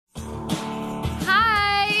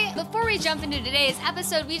we jump into today's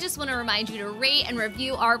episode, we just want to remind you to rate and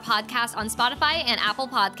review our podcast on Spotify and Apple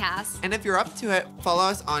Podcasts. And if you're up to it, follow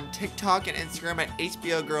us on TikTok and Instagram at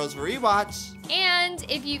HBO Girls Rewatch. And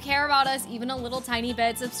if you care about us even a little tiny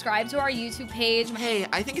bit, subscribe to our YouTube page. Hey,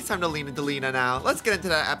 I think it's time to lean into Lena now. Let's get into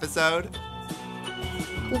that episode.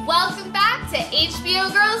 Welcome back to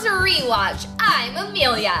HBO Girls Rewatch. I'm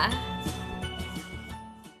Amelia.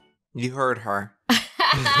 You heard her.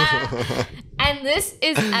 And this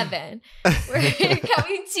is Evan. We're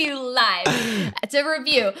coming to you live to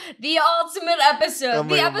review the ultimate episode.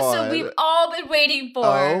 The episode God. We've all been waiting for.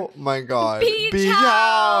 Oh my God. Beach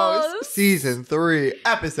House. Season 3,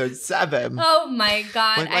 episode 7. Oh my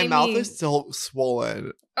God. Like my mouth is still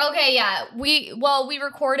swollen. Okay, yeah. We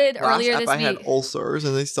recorded Last earlier this I week. had ulcers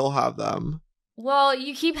and they still have them. Well,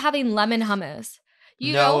 you keep having lemon hummus.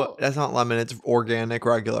 No, that's not lemon. It's organic,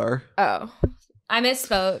 regular. Oh. I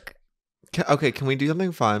misspoke. Okay, can we do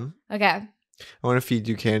something fun? Okay. I want to feed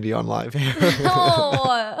you candy on live air.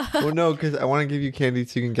 Oh. Well, no, because I want to give you candy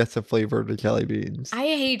so you can guess the flavor of the jelly beans. I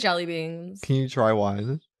hate jelly beans. Can you try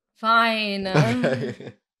one? Fine.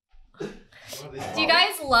 Okay. Do you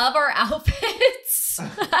guys love our outfits?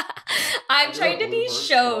 I'm trying to be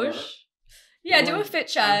shosh. Yeah, do a fit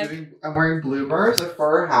check. I'm wearing bloomers, a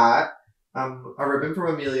fur hat, a ribbon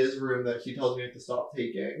from Amelia's room that she tells me I have to stop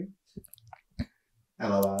taking.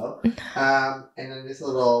 LOL. And then this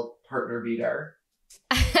little partner beater.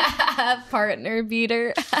 Partner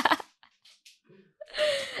beater.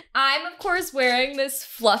 I'm, of course, wearing this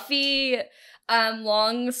fluffy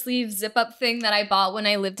long sleeve zip up thing that I bought when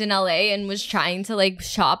I lived in LA and was trying to like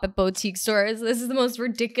shop at boutique stores. This is the most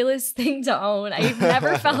ridiculous thing to own. I've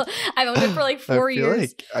never felt I've owned it for like 4 years.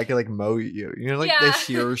 Like I could like mow you. You know, like the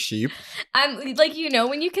shear sheep. I'm like, you know,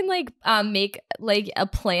 when you can like make like a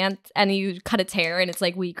plant and you cut its hair and it's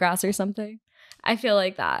like wheatgrass or something. I feel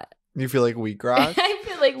like that. You feel like wheatgrass? I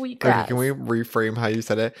feel like wheatgrass. Okay, can we reframe how you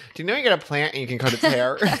said it? Do you know you get a plant and you can cut its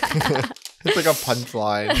hair? It's like a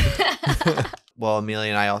punchline. Well, Amelia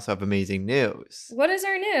and I also have amazing news. What is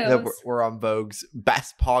our news? That we're on Vogue's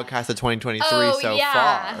best podcast of 2023 so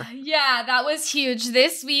far. Yeah, that was huge.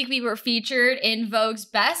 This week we were featured in Vogue's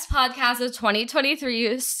best podcast of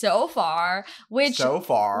 2023 so far, which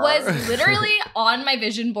was literally on my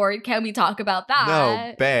vision board. Can we talk about that?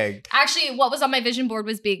 No, big. Actually, what was on my vision board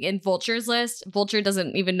was being in Vulture's list. Vulture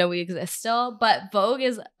doesn't even know we exist still, but Vogue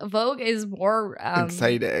is more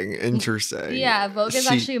exciting, interesting. Yeah, Vogue is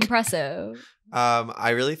actually impressive.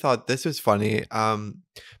 I really thought this was funny.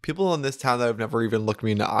 People in this town that have never even looked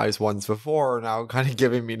me in the eyes once before are now kind of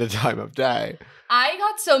giving me the time of day. I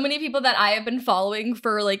got so many people that I have been following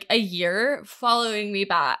for like a year following me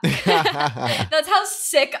back. That's how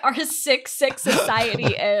sick our sick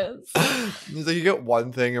society is. It's like you get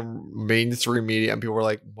one thing in mainstream media and people are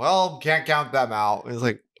like, well, can't count them out. And it's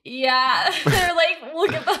like, yeah, they're like, we'll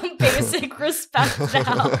give them basic respect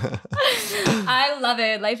now. I love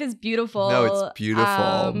it. Life is beautiful. No, it's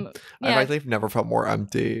beautiful. Yeah. I've never felt more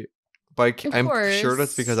empty. But I'm sure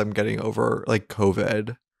that's because I'm getting over like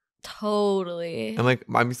COVID. Totally.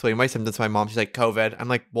 I'm explaining my symptoms to my mom. She's like, COVID. I'm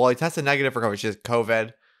like, well, I tested negative for COVID. She's like,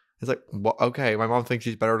 COVID. It's like, well, okay. My mom thinks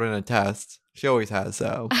she's better than a test. She always has,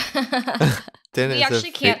 so. We actually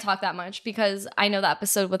can't talk that much because I know the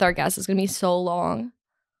episode with our guest is going to be so long.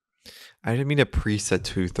 I didn't meet a priest at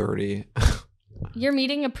 2:30. You're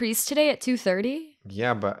meeting a priest today at 2:30?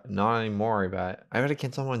 Yeah, but not anymore, I bet. I've had to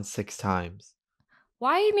cancel one 6 times.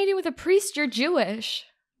 Why are you meeting with a priest? You're Jewish.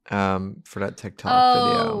 For that TikTok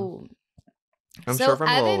video. I'm sure if I'm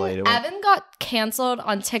a little late. Evan got canceled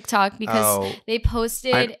on TikTok because they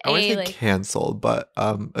posted I wouldn't say canceled, but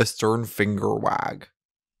a stern finger wag.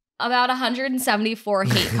 About 174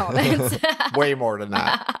 hate comments. Way more than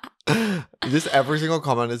that. Just every single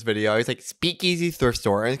comment in this video is like Speakeasy Thrift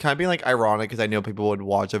Store, and it's kind of being like ironic because I know people would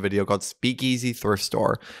watch a video called Speakeasy Thrift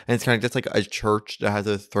Store, and it's kind of just like a church that has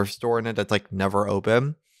a thrift store in it that's like never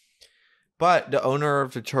open. But the owner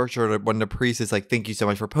of the church or one of the priests is like, thank you so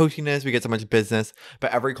much for posting this. We get so much business.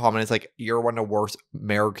 But every comment is like, you're one of the worst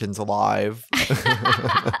Americans alive.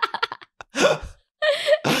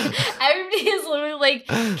 Everybody is literally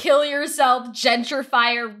like, kill yourself,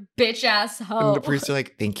 gentrifier, bitch ass hoe. And the priests are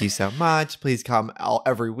like, thank you so much. Please come out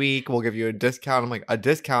every week. We'll give you a discount. I'm like, a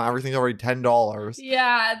discount? Everything's already $10.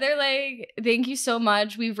 Yeah, they're like, thank you so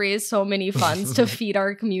much. We've raised so many funds to feed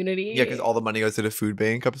our community. Yeah, because all the money goes to the food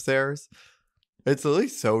bank upstairs. It's literally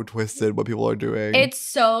so twisted what people are doing. It's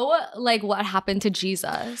so like what happened to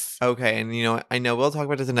Jesus. Okay, and you know, I know we'll talk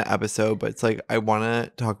about this in an episode, but it's like I want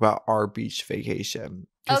to talk about our beach vacation.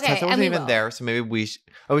 Because Okay, Tessa and wasn't we even will. there, so maybe we.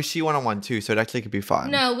 She one-on-one too, so it actually could be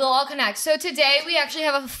fun. No, we'll all connect. So today we actually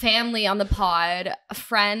have a family on the pod, a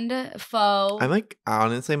friend, foe. I'm like,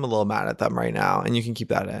 honestly, I'm a little mad at them right now, and you can keep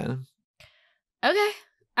that in. Okay.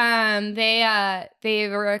 They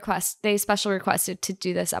special requested to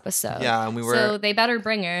do this episode. Yeah, and we were. So they better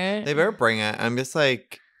bring it. They better bring it. I'm just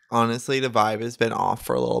like, honestly, the vibe has been off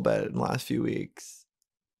for a little bit in the last few weeks.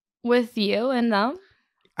 With you and them?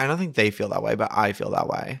 I don't think they feel that way, but I feel that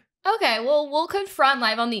way. Okay, well, we'll confront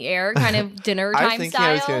live on the air, kind of dinner time I was thinking style.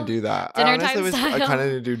 I was going to do that. Dinner I honestly time was style. kind of going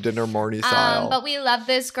to do dinner morning style. But we love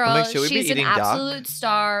this girl. like, should we be She's an eating duck? absolute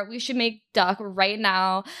star. We should make duck right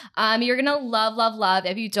now. You're gonna love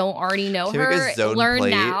if you don't already know Should we make a her. zone Learn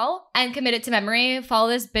plate? now and commit it to memory. Follow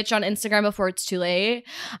this bitch on Instagram before it's too late.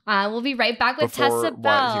 We'll be right back with Before Tessa what?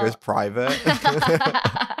 Belle. She goes private.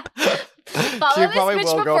 Follow She this probably bitch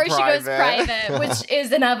will go before she goes private. private, which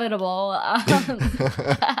is inevitable.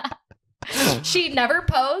 She never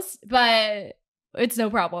posts, but it's no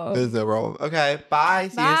problem. There's no problem. Okay, bye.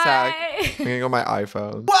 See you in a sec. Bye. I'm gonna go on my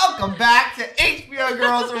iPhone. Welcome back to HBO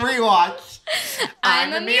Girls Rewatch.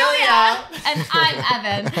 I'm Amelia. And I'm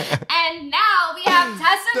Evan. And now we have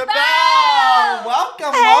Tessa Belle.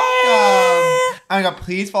 Welcome, welcome. Oh my god,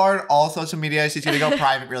 please follow her on all social media. She's gonna go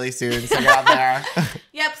private really soon, so get out there.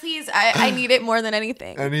 Yeah, please. I need it more than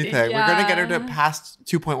anything. Anything. We're gonna get her to past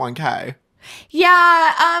 2.1K. Yeah,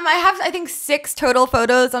 I have, I think, 6 total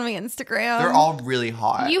photos on my Instagram. They're all really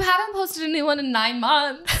hot. You haven't posted a new one in 9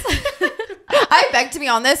 months. I begged to be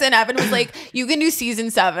on this, and Evan was like, you can do season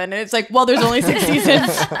 7. And it's like, well, there's only 6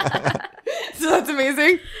 seasons. So that's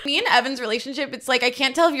amazing. Me and Evan's relationship, it's like, I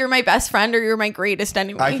can't tell if you're my best friend or you're my greatest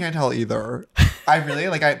enemy. I can't tell either. I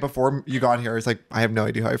really, before you got here, it's like, I have no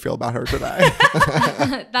idea how I feel about her today.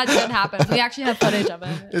 That did happen. We actually have footage of it.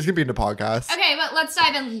 It's gonna be in the podcast. Okay, but let's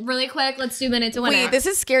dive in really quick. Let's do minute to winner. Wait, this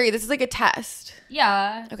is scary. This is like a test.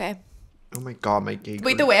 Yeah. Okay. Oh my god, my gay.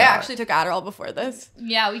 Wait, the way I actually took Adderall before this.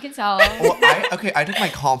 Yeah, we can tell. Well, I took my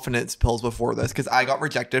confidence pills before this because I got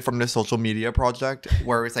rejected from this social media project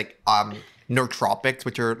where it's like nootropics,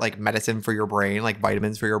 which are like medicine for your brain, like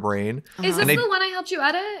vitamins for your brain. Is this the one I helped you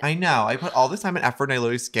edit? I know. I put all this time and effort and I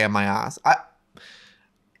literally scammed my ass.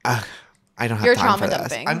 I don't have You're time for trauma this.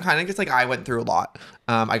 dumping. I'm kind of just like, I went through a lot.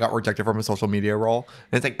 I got rejected from a social media role.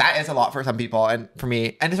 And it's like, that is a lot for some people and for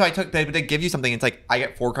me. And so I took, they give you something. It's like, I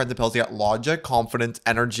get 4 kinds of pills. You got logic, confidence,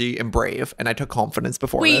 energy, and brave. And I took confidence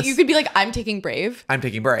before Wait, this. you could be like, I'm taking Brave. I'm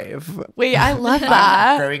taking brave. Wait, I love I'm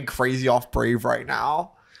that. going crazy off brave right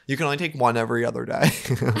now. You can only take one every other day.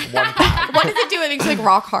 One pack. What does it do? It makes you like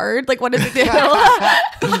rock hard. Like, what does it do?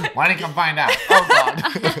 Why didn't you come find out? Oh, God.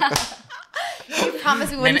 You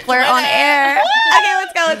promised we wouldn't Minute flirt to on minute. air. Okay,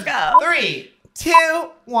 let's go. 3, 2,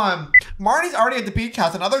 1. Marnie's already at the beach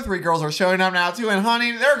house. Another 3 girls are showing up now, too. And,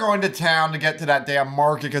 honey, they're going to town to get to that damn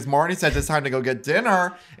market because Marnie says it's time to go get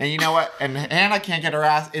dinner. And you know what? And Hannah can't get her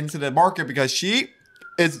ass into the market because she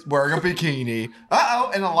is wearing a bikini.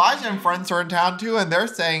 Uh-oh. And Elijah and friends are in town, too. And they're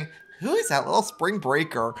saying, who is that little spring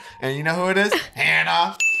breaker? And you know who it is?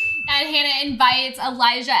 Hannah. And Hannah invites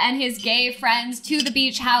Elijah and his gay friends to the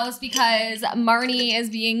beach house because Marnie is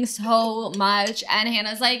being so much. And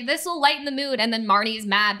Hannah's like, this will lighten the mood. And then Marnie's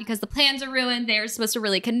mad because the plans are ruined. They're supposed to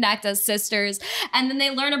really connect as sisters. And then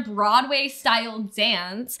they learn a Broadway-style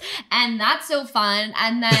dance. And that's so fun.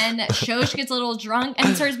 And then Shosh gets a little drunk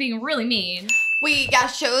and starts being really mean. Wait, yeah,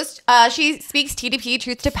 she speaks TDP,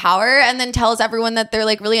 truth to power, and then tells everyone that they're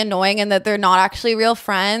like really annoying and that they're not actually real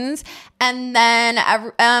friends. And then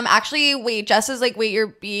Jess is like, wait, you're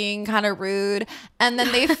being kind of rude. And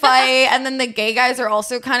then they fight. And then the gay guys are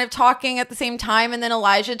also kind of talking at the same time. And then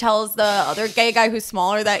Elijah tells the other gay guy who's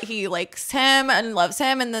smaller that he likes him and loves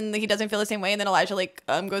him. And then he doesn't feel the same way. And then Elijah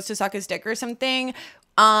goes to suck his dick or something.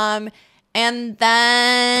 And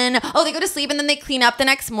then, they go to sleep and then they clean up the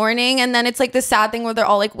next morning. And then it's like this sad thing where they're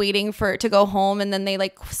all like waiting to go home. And then they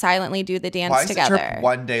like silently do the dance Why is together. the trip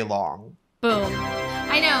 1 day long? Boom.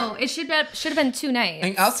 I know. It should have been 2 nights.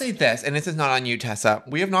 And I'll say this, and this is not on you, Tessa.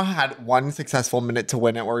 We have not had one successful minute to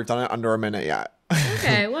win it where we've done it under a minute yet.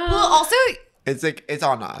 Okay, well. Well, also, It's like, it's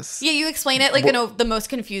on us. yeah, you explain it like in the most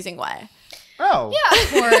confusing way. Oh. Yeah, of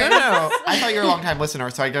course. No. I thought you were a long time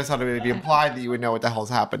listener, so I guess thought it would be implied that you would know what the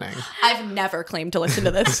hell's happening. I've never claimed to listen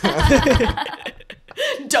to this.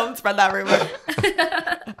 Don't spread that rumor.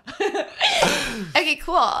 Okay,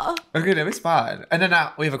 cool. Okay, that was fun. And then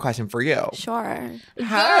now we have a question for you. Sure. Girl.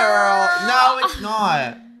 No, it's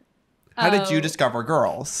not. How did you Oh. discover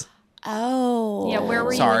girls? Oh. Yeah, where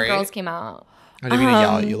were you Sorry. when Girls came out? I didn't mean to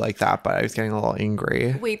yell at you like that, but I was getting a little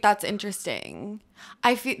angry. Wait, that's interesting.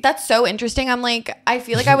 I feel that's so interesting. I'm like, I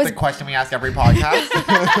feel like I was the question we ask every podcast.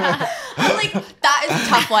 I'm like, that is a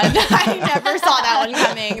tough one. I never saw that one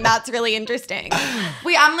coming. That's really interesting.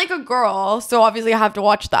 Wait, I'm like a girl, so obviously I have to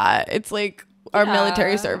watch that. It's like our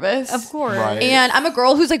military service. Of course. Right. And I'm a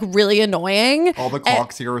girl who's like really annoying. All the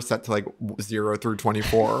clocks here are set to like 0 through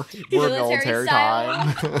 24. We're Military military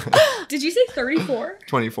style. time. Did you say 34?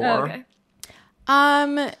 24. Oh, okay.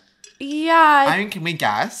 Yeah. I mean, can we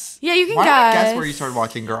guess? Yeah, you can Why don't I guess. guess where you started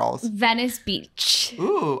watching Girls? Venice Beach.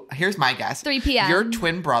 Ooh, here's my guess. 3 p.m. Your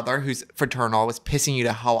twin brother, who's fraternal, was pissing you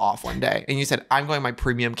to hell off one day. And you said, I'm going my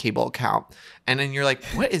premium cable account. And then you're like,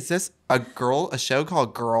 what is this? A show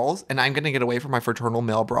called Girls? And I'm going to get away from my fraternal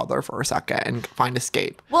male brother for a second and find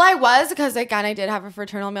escape. Well, I was because again, I did have a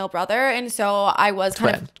fraternal male brother, and so I was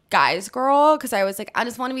kind of guy's girl because I was like, I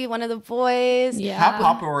just want to be one of the boys. Yeah. How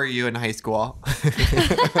popular were you in high school?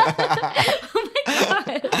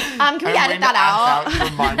 Can we edit that out?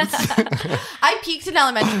 For months. I peaked in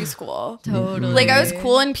elementary school. Totally. Like I was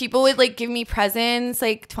cool, and people would like give me presents,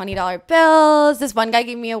 like $20 bills. This one guy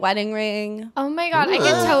gave me a wedding ring. Oh my God. I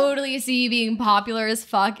can totally see you being popular as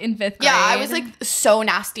fuck in 5th grade. Yeah, I was like so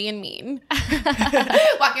nasty and mean.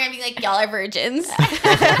 Walking around being like, y'all are virgins.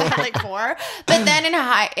 Like 4. But then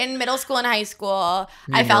in middle school and high school,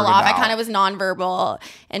 I fell off. I kind of was nonverbal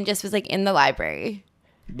and just was like in the library.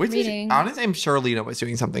 Which is, honestly, I'm sure Lena was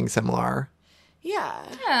doing something similar. Yeah.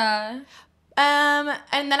 Yeah.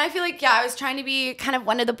 And then I feel like, I was trying to be kind of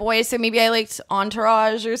one of the boys, so maybe I liked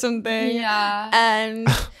Entourage or something. Yeah. And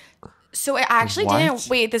so I actually didn't,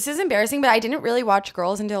 wait, this is embarrassing, but I didn't really watch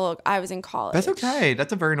Girls until I was in college. That's okay.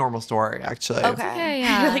 That's a very normal story, actually. Okay.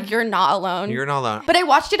 Yeah. You're like, you're not alone. You're not alone. But I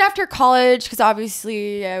watched it after college because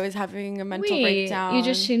obviously I was having a mental Wait, breakdown. you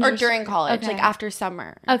just changed or your- during college, okay. like after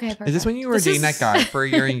summer. Okay, perfect. Is this when you were dating that guy for a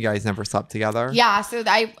year and you guys never slept together? Yeah, so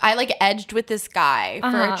I like edged with this guy for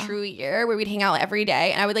a Uh-huh. true year where we'd hang out every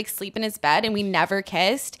day, and I would like sleep in his bed, and we never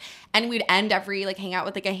kissed, and we'd end every like hangout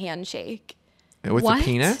with like a handshake. With What? a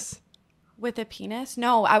penis? With a penis?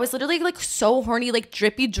 No, I was literally like so horny, like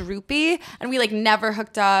drippy droopy, and we like never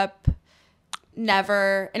hooked up.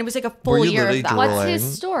 Never. And it was like a Were full you year of literally that. What's drooling?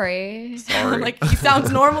 his story? Sorry. I'm like, he sounds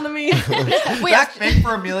normal to me. Wait, That's big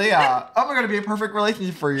for Amelia. Oh my God, it'd be a perfect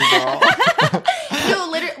relationship for you, girl. no,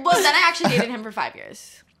 literally. Well, then I actually dated him for 5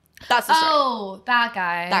 years. That's the story. Oh, that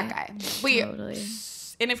guy. That guy. Wait. Totally.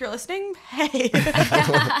 And if you're listening, hey,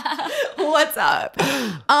 what's up?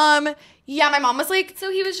 Yeah, my mom was like,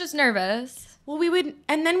 So he was just nervous. well,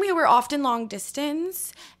 and then we were often long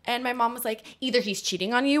distance, and my mom was like, either he's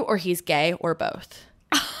cheating on you or he's gay or both.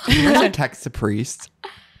 You should text the priest.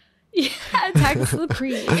 Yeah, text the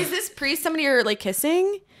priest. Is this priest somebody you're like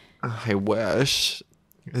kissing? I wish.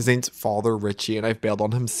 His name's Father Richie, and I've bailed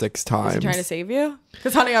on him 6 times. Is he trying to save you?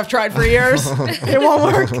 Because honey, I've tried for years. It won't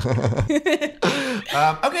work.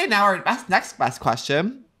 Okay, now our next best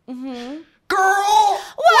question. Mm-hmm. Girl,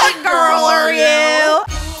 What girl are you?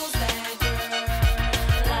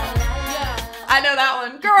 I know that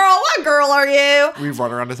one. Girl, what girl are you? we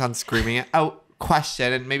run around the town screaming it. Oh,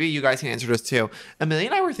 question, and maybe you guys can answer this too. Amelia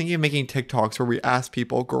and I were thinking of making TikToks where we ask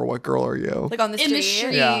people, girl, what girl are you? Like on the street. In the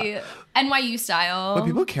street. Yeah. NYU style. But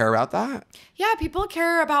people care about that. Yeah, people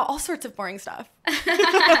care about all sorts of boring stuff.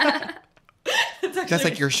 Just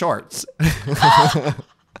like your shorts.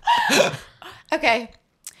 Okay.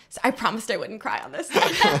 So I promised I wouldn't cry on this.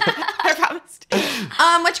 I promised.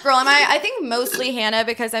 Which girl am I? I think mostly Hannah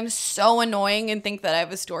because I'm so annoying and think that I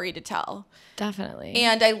have a story to tell. Definitely.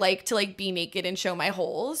 And I like to like be naked and show my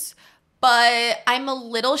holes. But I'm a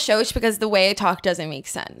little shosh because the way I talk doesn't make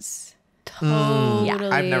sense. Totally.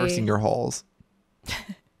 I've never seen your holes.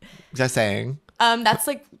 Just saying. That's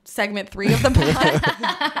like segment 3 of the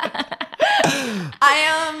pod.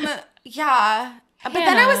 Yeah. But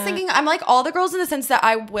then I was thinking, I'm like all the girls in the sense that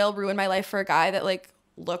I will ruin my life for a guy that like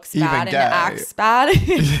looks Even bad and gay. acts bad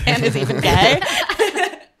and is even gay.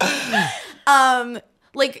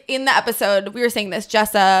 Like in the episode, we were saying this,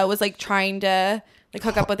 Jessa was like trying to like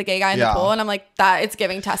hook up with a gay guy in the pool, and I'm like, that it's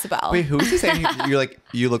giving Tessa Belle. Wait, who is he saying you're like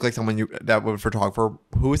you look like someone that would photographer?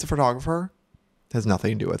 Who is the photographer? It has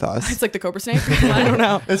nothing to do with us. It's like the Cobra Snake. I don't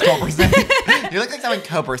know. It's Cobra Snake. You look like someone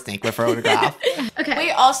Cobra Snake with photograph. Okay.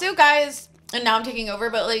 Wait, also guys, and now I'm taking over,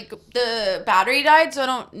 but like the battery died, so I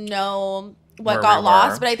don't know what Where got we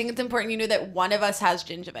lost, were. but I think it's important you know that one of us has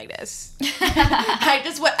gingivitis. I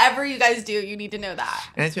just, whatever you guys do, you need to know that.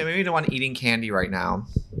 And it's maybe the one eating candy right now.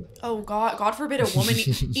 Oh God forbid a woman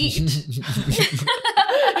eat.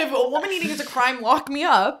 If a woman eating is a crime, lock me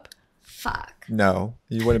up. Fuck. No,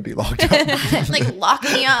 you wouldn't be locked up. Like, lock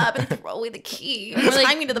me up and throw away the key. We're Tie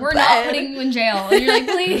like, me to the we're bed. not putting you in jail. And you're like,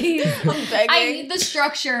 please. I'm begging. I need the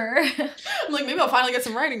structure. I'm like, maybe I'll finally get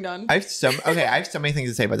some writing done. I have so many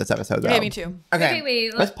things to say about this episode, though. Yeah, me too. Okay,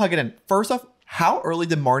 wait. let's plug it in. First off, how early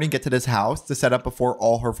did Marnie get to this house to set up before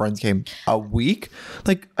all her friends came? A week?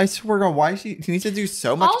 Like, I swear to God, why she needs to do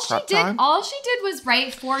so much prep time? All she did was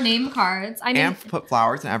write 4 name cards. I mean, And put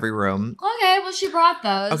flowers in every room. okay, well, she brought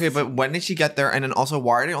those. Okay, but when did she get there? And then also,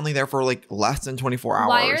 why are they only there for like less than 24 hours?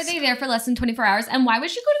 Why are they there for less than 24 hours? And why would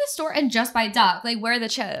she go to the store and just buy duck? Like, where are the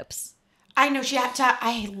chips? I know she had to.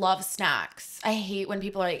 I love snacks. I hate when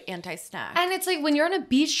people are like anti-snack. And it's like when you're on a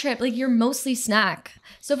beach trip, like you're mostly snack.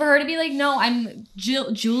 So for her to be like, no, I'm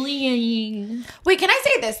Julian. Wait, can I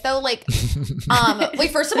say this though? Like,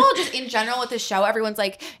 wait, first of all, just in general with this show, everyone's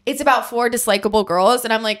like, it's about 4 dislikable girls.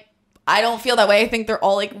 And I'm like, I don't feel that way. I think they're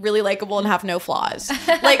all like really likable and have no flaws.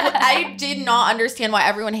 Like, I did not understand why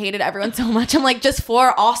everyone hated everyone so much. I'm like, just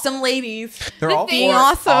 4 awesome ladies. They're all being 4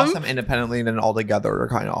 awesome. independently, and then all together they're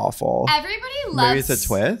kind of awful. Everybody loves. Maybe it's a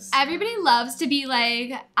twist. Everybody loves to be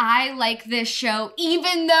like, I like this show,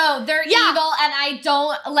 even though they're evil and I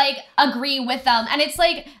don't like agree with them. And it's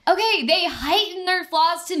like, okay, they heighten their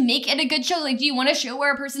flaws to make it a good show. Like, do you want a show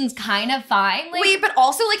where a person's kind of fine? Like, Wait, but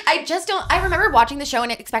also like I just don't. I remember watching the show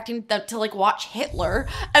and expecting them to like watch Hitler,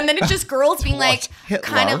 and then it's just girls being like,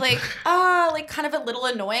 kind of like kind of a little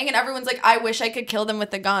annoying, and everyone's like, I wish I could kill them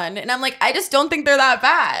with a gun, and I'm like, I just don't think they're that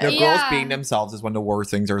bad. The girls being themselves is one of the worst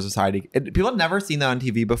things in our society. People have never seen that on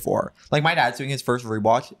TV before. Like, my dad's doing his first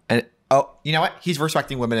rewatch, and you know what? He's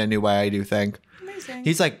respecting women in a new way, I do think. Amazing.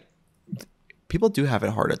 He's like, people do have it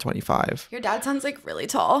hard at 25. Your dad sounds like really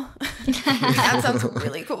tall. That sounds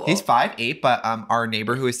really cool. He's 5'8", but our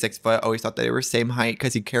neighbor who is 6 foot always thought that they were same height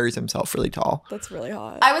because he carries himself really tall. That's really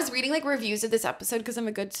hot. I was reading like reviews of this episode because I'm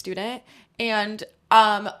a good student, and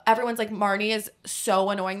everyone's like, Marnie is so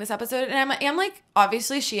annoying this episode, and I'm like,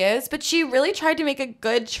 obviously she is, but she really tried to make a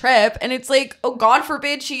good trip, and it's like, oh, God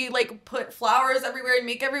forbid she like put flowers everywhere and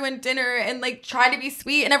make everyone dinner and like try to be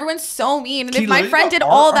sweet, and everyone's so mean. And if my friend did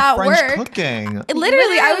all that work, cooking.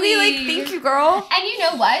 Literally, I would be like, thank you, girl. And you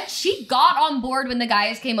know what? She got on board when the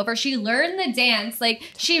guys came over. She learned the dance. Like,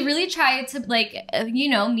 she really tried to like,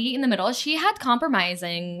 meet in the middle. She had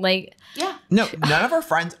compromising. Like, yeah. No, none of our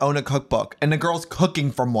friends own a cookbook, and the girl's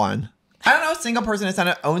cooking from one. I don't know a single person in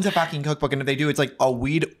Senate owns a fucking cookbook, and if they do, it's like a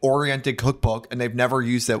weed-oriented cookbook, and they've never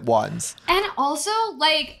used it once. And also,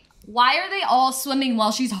 like, why are they all swimming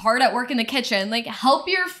while she's hard at work in the kitchen? Like, help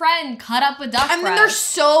your friend cut up a duck And then they're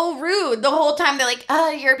so rude the whole time. They're like,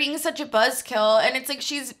 you're being such a buzzkill. And it's like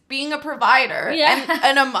she's being a provider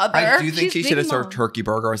and a mother. I do think she should have served turkey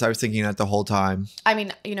burgers. I was thinking that the whole time. I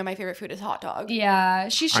mean, my favorite food is hot dog. Yeah,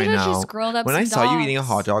 she should have just grilled up when some I saw dogs. you eating a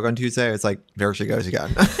hot dog on Tuesday, it's like, there she goes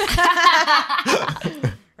again.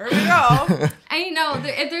 Here we go. I know.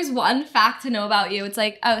 If there's one fact to know about you, it's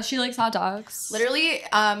like, oh, she likes hot dogs. Literally,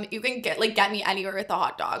 you can get me anywhere with a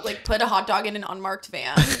hot dog. Like, put a hot dog in an unmarked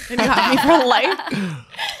van, and you have me for life.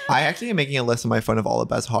 I actually am making a list on my phone of all the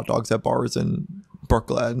best hot dogs at bars in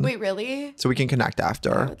Brooklyn. Wait, really? So we can connect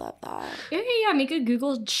after. I would love that. Yeah, make a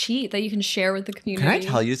Google sheet that you can share with the community. Can I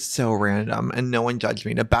tell you, it's so random, and no one judged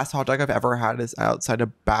me. The best hot dog I've ever had is outside a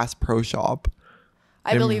Bass Pro Shop.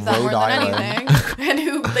 I believe that more Rhode than anything. And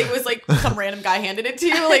who was like some random guy handed it to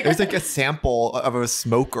you? Like, it was like a sample of a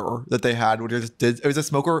smoker that they had. It was a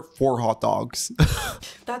smoker for hot dogs.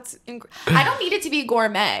 That's I don't need it to be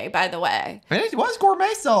gourmet, by the way. And it was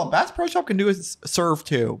gourmet still. Bass Pro Shop can do is serve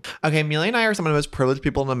too. Okay, Amelia and I are some of the most privileged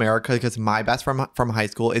people in America because my best friend from high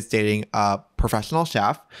school is dating a professional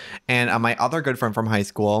chef, and my other good friend from high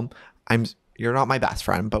school, you're not my best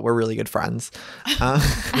friend, but we're really good friends.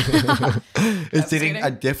 Is dating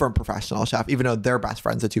a different professional chef, even though they're best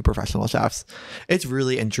friends, the 2 professional chefs. It's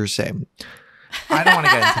really interesting. I don't want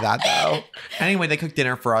to get into that though. Anyway, they cook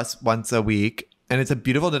dinner for us once a week, and it's a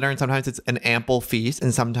beautiful dinner, and sometimes it's an ample feast,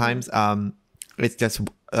 and sometimes it's just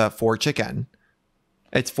 4 chicken.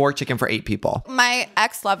 It's 4 chicken for 8 people. My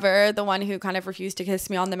ex-lover, the one who kind of refused to kiss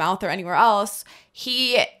me on the mouth or anywhere else,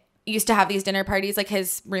 he used to have these dinner parties. Like,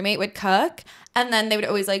 his roommate would cook, and then they would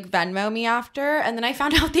always like Venmo me after, and then I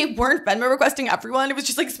found out they weren't Venmo requesting everyone. It was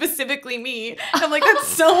just like specifically me. And I'm like, that's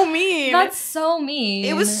so mean. That's so mean.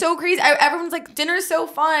 It was so crazy. Everyone's like, dinner's so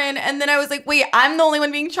fun, and then I was like, wait, I'm the only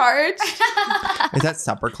one being charged. Is that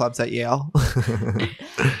supper clubs at Yale?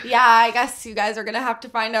 Yeah, I guess you guys are gonna have to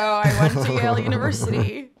find out. I went to Yale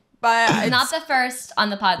University, but not the first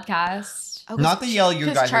on the podcast. Oh, not the Yale you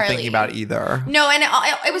guys are thinking about either. No, and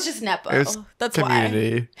it was just Nepo. It was That's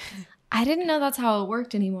community. I didn't know that's how it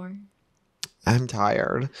worked anymore. I'm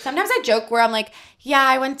tired. Sometimes I joke where I'm like, yeah,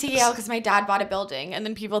 I went to Yale because my dad bought a building, and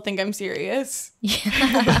then people think I'm serious.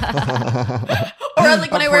 Yeah. Or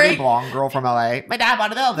like when I wear blonde girl from LA. My dad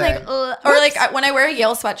bought a building. like, or like when I wear a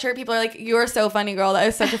Yale sweatshirt, people are like, "You are so funny, girl. That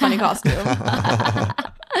is such a funny costume."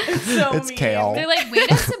 It's mean. kale. They're like, way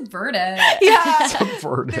to subvert it. Yeah.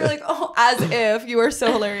 Subverted. They're like, oh, as if you are so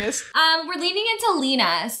hilarious. We're leaning into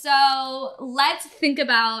Lena. So let's think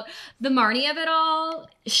about the Marnie of it all.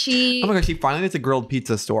 Oh my gosh, she finally gets a grilled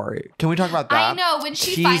pizza story. Can we talk about that? I know, when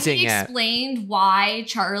she Teasing finally it. explained why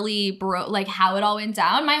Charlie broke, like how it all went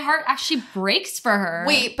down, my heart actually breaks for her.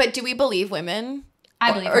 Wait, but do we believe women?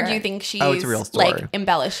 I believe Or her. do you think she's Oh, it's a real story. like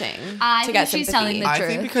embellishing I to think get she's sympathy? telling the I truth.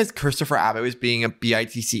 think because Christopher Abbott was being a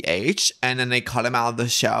BITCH and then they cut him out of the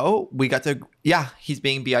show, we got to, he's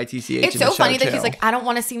being BITCH. It's so funny that he's like, I don't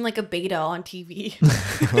want to seem like a beta on TV. He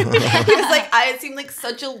was like, I seem like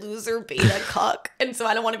such a loser beta cuck, and so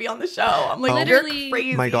I don't want to be on the show. I'm like, Literally. you're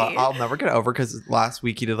crazy. my God, I'll never get over because last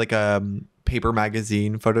week he did like a paper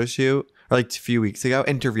magazine photo shoot, or like a few weeks ago,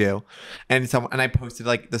 interview, and I posted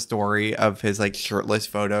like the story of his like shirtless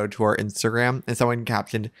photo to our Instagram, and someone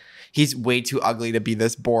captioned, "He's way too ugly to be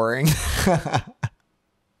this boring."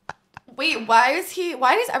 Wait, why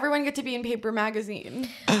does everyone get to be in Paper Magazine?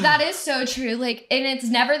 That is so true. Like, and it's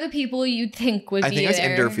never the people you'd think would I be think it's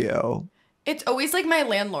there. interview. It's always like my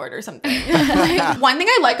landlord or something. Like, one thing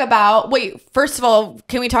I like about first of all,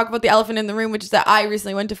 can we talk about the elephant in the room, which is that I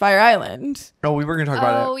recently went to Fire Island. Oh, we were gonna talk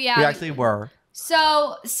about it. Oh, yeah. We actually were.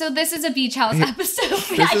 So this is a beach house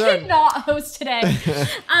episode. I is our- cannot host today.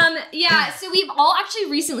 So we've all actually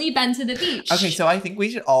recently been to the beach. Okay, so I think we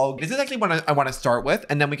should all. This is actually what I want to start with,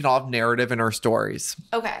 and then we can all have narrative in our stories.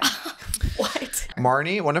 Okay. What?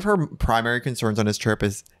 Marnie, one of her primary concerns on this trip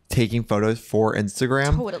is taking photos for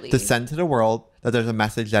Instagram Totally. to send to the world that there's a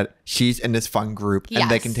message that she's in this fun group and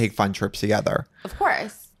they Yes. can take fun trips together. Of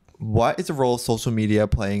course. What is the role of social media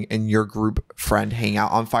playing in your group friend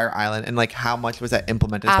hangout on Fire Island, and like how much was that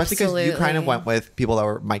implemented? Especially because you kind of Absolutely. went with people that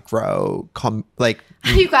were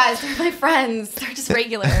You guys, they're my friends. They're just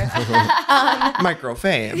regular. micro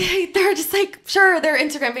fame. They're just like, sure, they're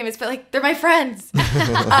Instagram famous, but like, they're my friends.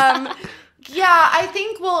 Yeah, I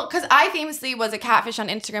think, because I famously was a catfish on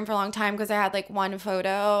Instagram for a long time because I had like one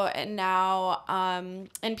photo, and now,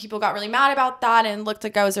 and people got really mad about that and looked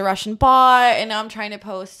like I was a Russian bot, and now I'm trying to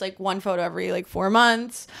post like one photo every like 4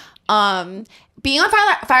 months. Being on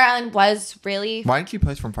Fire Island was really, Why didn't you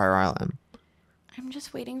post from Fire Island? I'm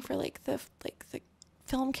just waiting for like the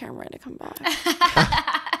film camera to come back.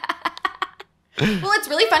 Well, it's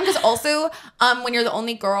really fun because also when you're the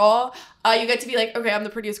only girl, you get to be like, okay, I'm the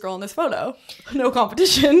prettiest girl in this photo. No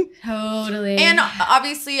competition. Totally. And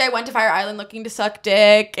obviously I went to Fire Island looking to suck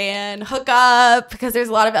dick and hook up because there's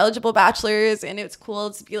a lot of eligible bachelors, and it's cool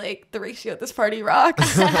to be like, the ratio at this party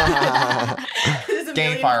rocks. There's a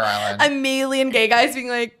Gay Fire Island. a million gay guys being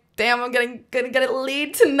like, damn, I'm gonna get it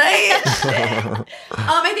laid tonight.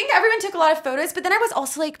 I think everyone took a lot of photos, but then I was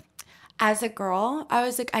also like, as a girl, I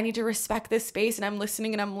was like, I need to respect this space, and I'm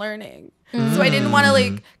listening and I'm learning. So I didn't want to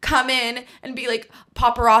like come in and be like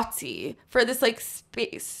paparazzi for this like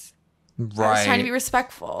space. Right. I was trying to be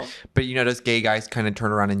respectful. But you know, those gay guys kind of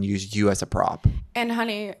turn around and use you as a prop. And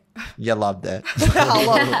honey, You loved it.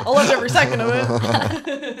 I loved every second of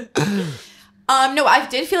it. No, I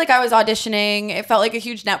did feel like I was auditioning. It felt like a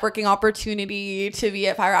huge networking opportunity to be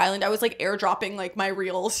at Fire Island. I was like airdropping like my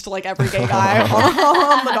reels to like every gay guy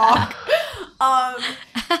on the dock.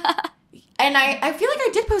 And I feel like I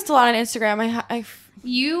did post a lot on Instagram.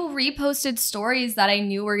 you reposted stories that I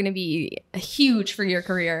knew were going to be huge for your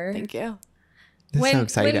career. Thank you. That's so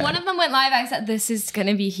exciting. When one of them went live, I said, this is going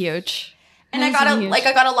to be huge. And I got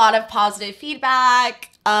a lot of positive feedback.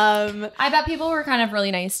 I bet people were kind of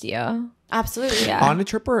really nice to you. Absolutely, yeah. On a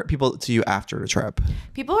trip, or people to you after the trip?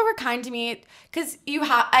 People were kind to me because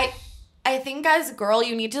I think as a girl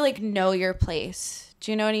you need to like know your place.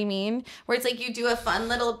 Do you know what I mean? Where it's like you do a fun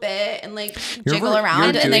little bit and like jiggle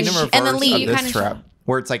around and then leave. This trip,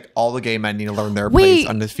 where it's like all the gay men need to learn their place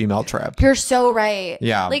on this female trip. You're so right.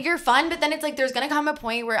 Yeah. Like you're fun, but then it's like there's gonna come a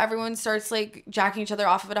point where everyone starts like jacking each other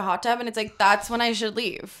off of it a hot tub, and it's like that's when I should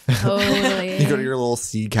leave. Totally. You go to your little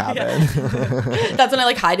sea cabin. That's when I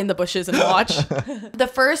like hide in the bushes and watch. The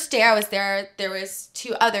first day I was there was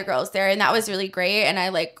 2 other girls there, and that was really great, and I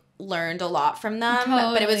like learned a lot from them.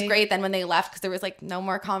 But it was great then when they left because there was like no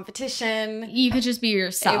more competition. You could just be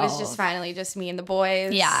yourself. It was just finally just me and the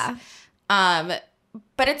boys. Yeah.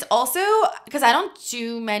 But it's also because I don't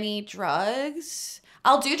do many drugs.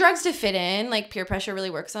 I'll do drugs to fit in. Like, peer pressure really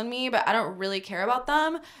works on me, but I don't really care about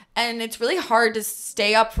them. And it's really hard to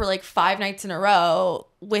stay up for like 5 nights in a row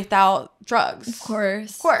without drugs. Of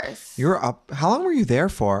course. Of course. You were up. How long were you there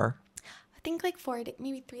for? I think like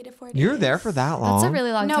maybe 3 to 4 days. You were there for that long? That's a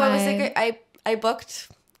really long No, time. it was like I booked,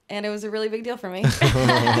 and it was a really big deal for me.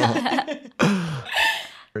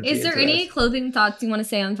 Is there any clothing thoughts you want to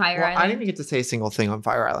say on Fire Island? I didn't even get to say a single thing on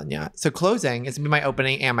Fire Island yet. So closing is going to be my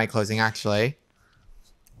opening and my closing, actually.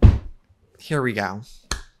 Here we go.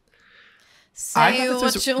 Say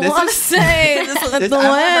what you want to say. Just let the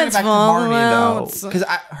words fall out. Because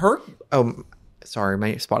sorry,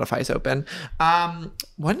 my Spotify is open.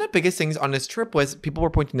 One of the biggest things on this trip was people were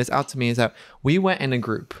pointing this out to me is that we went in a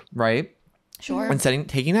group, right? Sure. When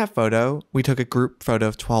taking that photo, we took a group photo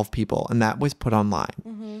of 12 people, and that was put online.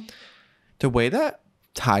 Mm-hmm. The way that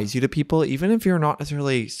ties you to people, even if you're not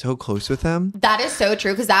necessarily so close with them. That is so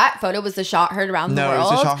true, because that photo was the shot heard around the world. No, it was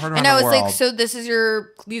the shot heard around the the world. And I was world. like, so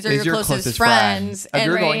these are your closest friends. If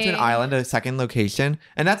you're going to an island, a second location,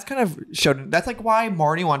 and that's kind of that's like why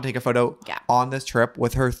Marnie wanted to take a photo on this trip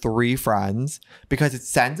with her 3 friends, because it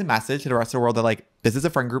sends a message to the rest of the world that like, this is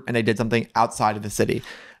a friend group and they did something outside of the city.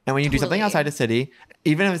 And when you do something outside the city,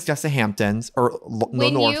 even if it's just the Hamptons or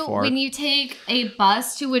North Fork. When you take a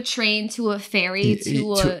bus to a train to a ferry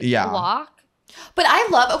to a walk. But I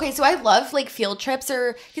love like field trips,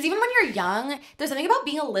 or because even when you're young, there's something about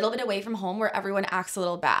being a little bit away from home where everyone acts a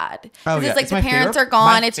little bad. Because it's like the parents are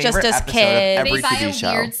gone, it's just us kids. They buy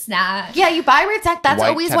a weird snack. Yeah, you buy weird snack. That's White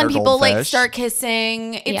always when people goldfish. like start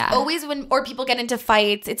kissing. It's always or people get into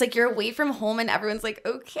fights. It's like you're away from home and everyone's like,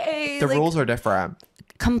 okay. The rules are different.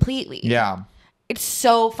 Completely. Yeah. It's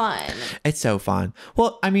so fun. It's so fun.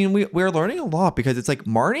 Well, I mean, we're learning a lot because it's like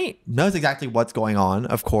Marnie knows exactly what's going on,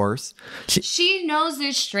 of course. She knows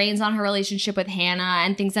there's strains on her relationship with Hannah,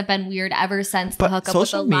 and things have been weird ever since the hookup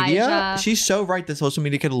with Elijah. Media, she's so right that social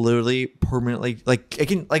media could literally permanently, like, it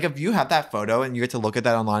can, like, if you have that photo and you get to look at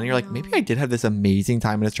that online, and you're like, maybe I did have this amazing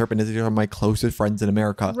time in this trip, and this is one of my closest friends in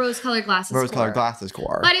America. Rose-colored glasses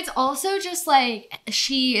core. But it's also just like,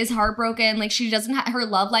 she is heartbroken. Like, she doesn't have, her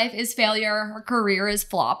love life is failure. Her career is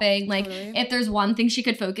flopping. Like, if there's one thing she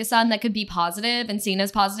could focus on that could be positive and seen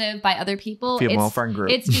as positive by other people, it's female friend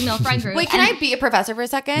group. Wait, can I be a professor for a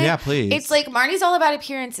second? Yeah, please. It's like Marnie's all about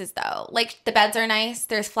appearances, though. Like, the beds are nice,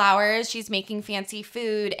 there's flowers, she's making fancy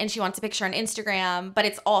food, and she wants a picture on Instagram, but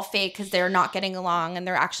it's all fake because they're not getting along and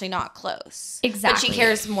they're actually not close. Exactly. But she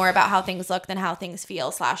cares more about how things look than how things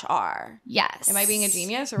feel / are. Yes. Am I being a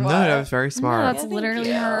genius or what? No, that was very smart. No, that's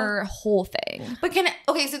literally her whole thing. But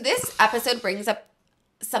so this episode brings up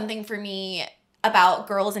something for me about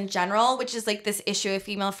girls in general, which is like this issue of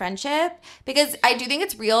female friendship, because I do think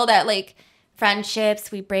it's real that like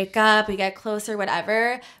friendships, we break up, we get closer,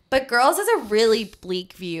 whatever, but girls has a really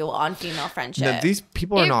bleak view on female friendship. No, these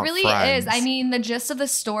people are not friends. It really is. I mean, the gist of the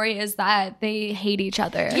story is that they hate each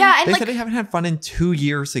other. Yeah, and they said they haven't had fun in 2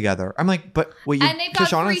 years together. I'm like, but wait, and they've got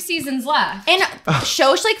 3 seasons left. And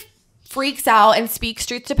Shosh like freaks out and speaks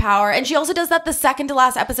truth to power, and she also does that the second to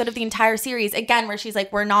last episode of the entire series again, where she's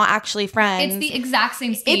like, we're not actually friends. It's the exact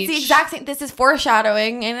same speech. It's the exact same. This is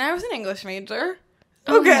foreshadowing, and I was an English major.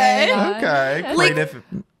 Okay. Okay. Creative.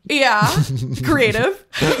 Yeah. Creative.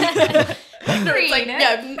 Like,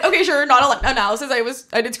 yeah. Okay, sure. Not analysis.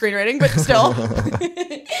 I did screenwriting, but still.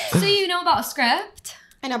 So you know about script?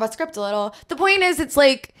 I know about script a little. The point is, it's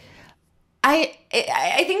like, I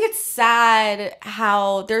think it's sad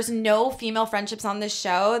how there's no female friendships on this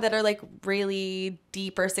show that are like really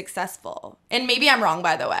deep or successful. And maybe I'm wrong,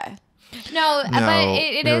 by the way. No, but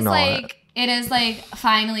it is not. It is like,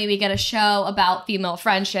 finally we get a show about female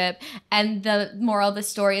friendship, and the moral of the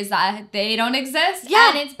story is that they don't exist.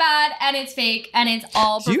 Yeah. And it's bad, and it's fake, and it's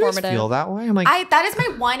all performative. Do you guys feel that way? I'm like, that is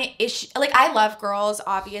my one issue. Like, I love girls,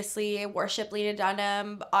 obviously. Worship Lena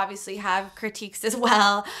Dunham. Obviously have critiques as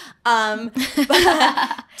well.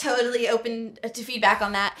 But totally open to feedback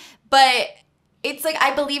on that. But it's like,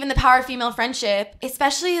 I believe in the power of female friendship,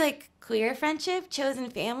 especially like queer friendship, chosen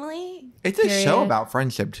family. It's a show about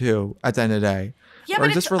friendship too, at the end of the day. Yeah, or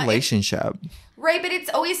just relationship. Right, but it's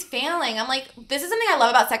always failing. I'm like, this is something I love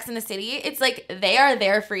about Sex and the City. It's like, they are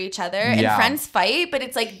there for each other, and friends fight, but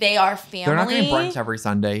it's like, they are family. They're not going to brunch every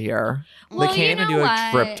Sunday here. Well, they can't even do a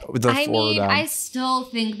trip with the four of them. I still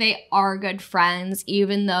think they are good friends,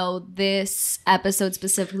 even though this episode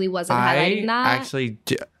specifically wasn't highlighting that. I actually,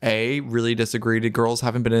 really disagree. The girls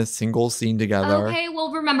haven't been in a single scene together. Okay,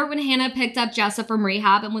 well, remember when Hannah picked up Jessa from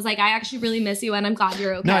rehab and was like, I actually really miss you, and I'm glad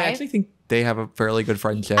you're okay? No, I actually think they have a fairly good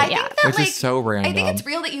friendship, which is so random. I think it's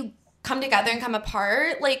real that you come together and come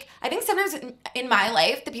apart. Like, I think sometimes in my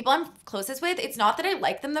life, the people I'm closest with, it's not that I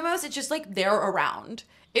like them the most. It's just like they're around.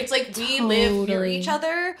 It's like we live near each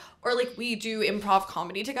other, or like we do improv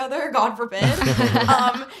comedy together, God forbid.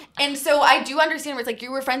 And so I do understand where it's like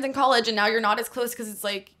you were friends in college and now you're not as close because it's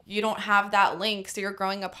like you don't have that link, so you're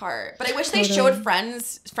growing apart. But I wish they showed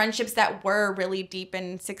friendships that were really deep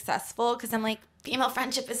and successful, because I'm like, female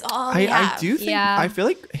friendship is all we have. I do think, I feel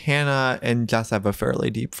like Hannah and Jess have a fairly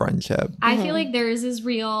deep friendship. I feel like theirs is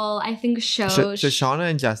real. I think Shoshana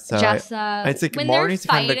and Jessa. It's like Marnie's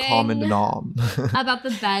kind of the common denom. About the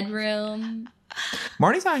bedroom.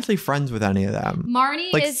 Marnie's not actually friends with any of them.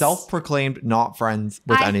 Marnie like is self-proclaimed not friends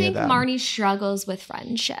with any of them. I think Marnie struggles with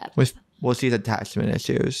friendship. Well, she's attachment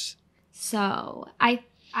issues. So I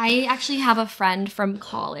actually have a friend from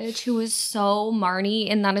college who is so Marnie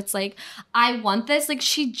in that it's like, I want this. Like,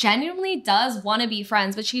 she genuinely does want to be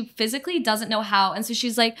friends, but she physically doesn't know how. And so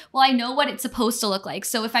she's like, well, I know what it's supposed to look like.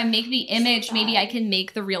 So if I make the image, maybe I can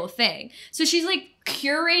make the real thing. So she's like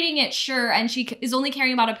curating it, sure. And she is only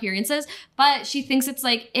caring about appearances. But she thinks it's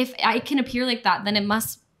like, if I can appear like that, then it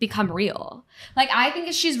must become real. Like, I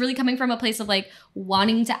think she's really coming from a place of like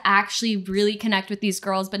wanting to actually really connect with these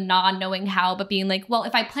girls, but not knowing how, but being like, well,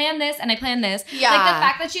 if I plan this and I plan this, like the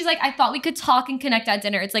fact that she's like, I thought we could talk and connect at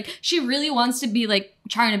dinner. It's like, she really wants to be like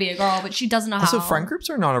trying to be a girl, but she doesn't know how. Also, friend groups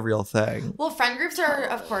are not a real thing. Well, friend groups are,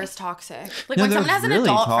 of course, toxic. Like, when someone has an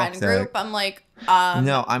adult friend group, I'm like,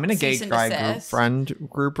 no, I'm in a gay guy friend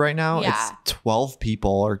group right now. It's 12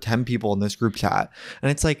 people or 10 people in this group chat. And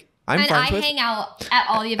it's like, I hang out at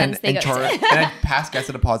all the events they go to. And past guests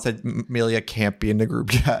at a pod said Amelia can't be in the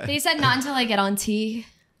group chat. They said not until I get on tea.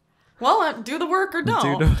 Well, do the work or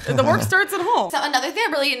don't. The work starts at home. So another thing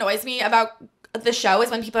that really annoys me about the show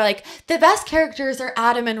is when people are like, the best characters are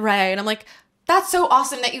Adam and Ray. And I'm like, that's so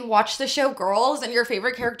awesome that you watch the show Girls and your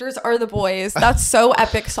favorite characters are the boys. That's so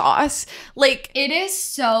epic sauce. Like, it is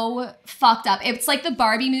so fucked up. It's like the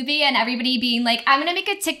Barbie movie and everybody being like, I'm gonna make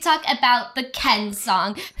a TikTok about the Ken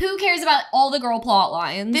song. Who cares about all the girl plot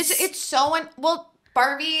lines? It's so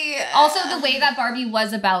Barbie. Also, the way that Barbie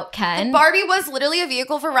was about Ken. Barbie was literally a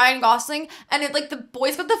vehicle for Ryan Gosling, and it like the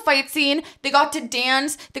boys got the fight scene. They got to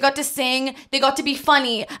dance. They got to sing. They got to be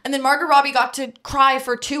funny, and then Margot Robbie got to cry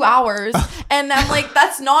for 2 hours. And I'm like,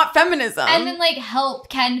 that's not feminism. And then like help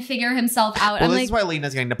Ken figure himself out. Well, this is why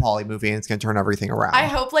Lena's getting the Polly movie, and it's gonna turn everything around. I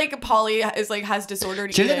hope like Polly is like has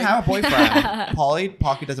disordered eating. She doesn't have a boyfriend. Polly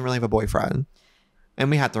Pocket doesn't really have a boyfriend, and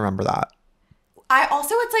we have to remember that.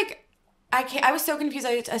 It's like. I was so confused.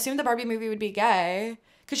 I assumed the Barbie movie would be gay.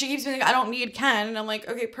 Because she keeps being like, I don't need Ken. And I'm like,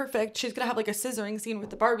 okay, perfect. She's going to have like a scissoring scene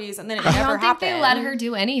with the Barbies. And then it never happened. I don't think they let her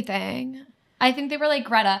do anything. I think they were like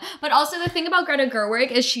Greta. But also the thing about Greta Gerwig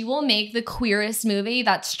is she will make the queerest movie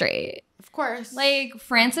that's straight. Of course. Like,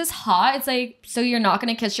 Frances Ha, it's like, so you're not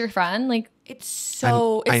going to kiss your friend? Like, it's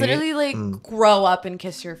literally grow up and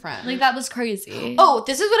kiss your friend. Like, that was crazy. Oh,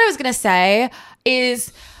 this is what I was going to say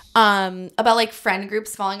is... about like friend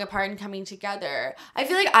groups falling apart and coming together. I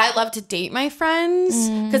feel like I love to date my friends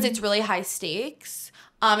because it's really high stakes.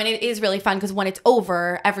 And it is really fun because when it's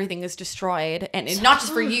over, everything is destroyed. And it's not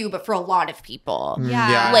just for you, but for a lot of people.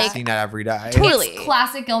 Yeah. Like, I've seen that every day. Totally. It's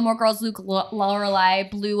classic Gilmore Girls, Luke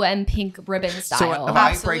Lorelai, blue and pink ribbon style. So if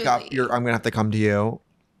I break up, I'm going to have to come to you.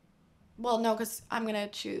 Well, no, because I'm going to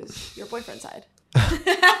choose your boyfriend's side.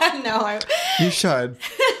 You should.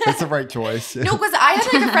 That's the right choice. No, because I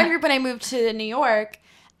had like a friend group when I moved to New York,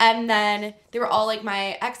 and then they were all like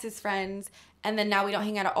my ex's friends, and then now we don't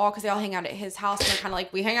hang out at all because they all hang out at his house, and they're kind of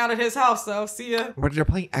like, we hang out at his house, so see ya. But you're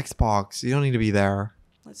playing Xbox. You don't need to be there.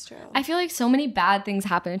 That's true. I feel like so many bad things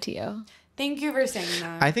happen to you. Thank you for saying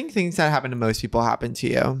that. I think things that happen to most people happen to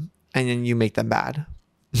you, and then you make them bad.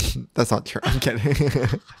 That's not true. I'm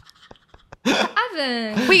kidding.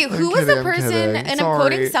 Evan. Wait, who was the person, and I'm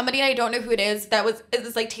quoting somebody and I don't know who it is,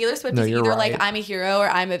 it's like Taylor Swift is either like I'm a hero or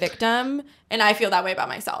I'm a victim, and I feel that way about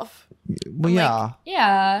myself. Well, like,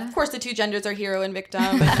 yeah. Of course the two genders are hero and victim,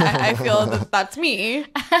 and I feel that's me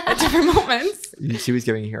at different moments. She was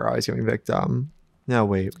giving hero, I was giving victim. No,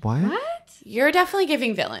 wait, what? You're definitely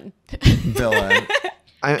giving villain. Villain.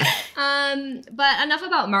 But enough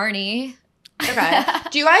about Marnie. Okay.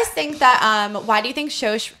 Do you guys think that, why do you think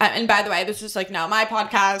Shosh, and by the way, this is like now my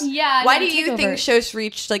podcast. Yeah. Why do you think Shosh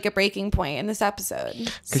reached like a breaking point in this episode?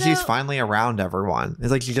 Because she's finally around everyone.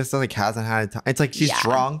 It's like she just like hasn't had time. It's like she's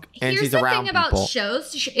drunk and she's around people.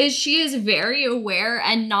 Here's the thing about Shosh is she is very aware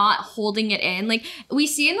and not holding it in. Like we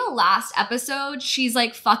see in the last episode, she's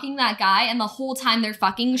like fucking that guy, and the whole time they're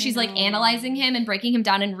fucking, she's like analyzing him and breaking him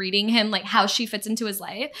down and reading him like how she fits into his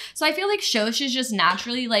life. So I feel like Shosh is just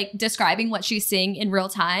naturally like describing what she's seeing in real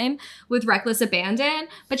time with reckless abandon,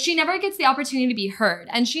 but she never gets the opportunity to be heard.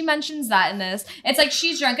 And she mentions that in this. It's like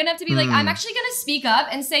she's drunk enough to be like, I'm actually gonna speak up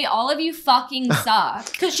and say all of you fucking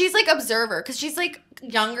suck. Because she's like observer, because she's like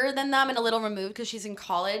younger than them and a little removed because she's in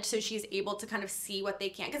college, so she's able to kind of see what they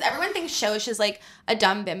can. Because everyone thinks Shosh is like a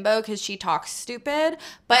dumb bimbo because she talks stupid,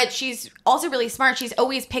 but she's also really smart. She's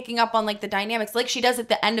always picking up on like the dynamics, like she does at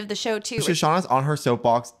the end of the show too. Shoshana's on her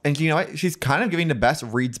soapbox, and you know what? She's kind of giving the best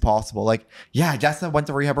reads possible. Like, yeah, Jessa went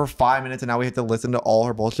to rehab for 5 minutes, and now we have to listen to all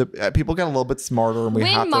her bullshit. People get a little bit smarter, and we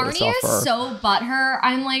have to Marnie suffer. is so butthurt,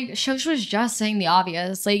 I'm like, Shosh was just saying the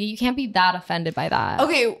obvious. Like, you can't be that offended by that.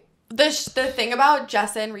 Okay, the thing about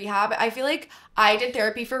Jessa and rehab, I feel like I did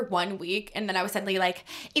therapy for 1 week and then I was suddenly like,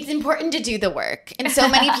 it's important to do the work. And so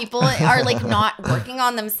many people are like not working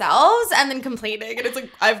on themselves and then complaining. And it's like,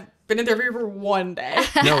 I've been in therapy for 1 day.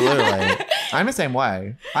 No, literally. I'm the same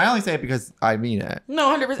way. I only say it because I mean it. No,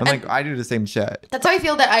 100%. I'm like, I do the same shit. That's how I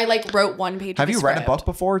feel that I like wrote 1 page. Have you read a book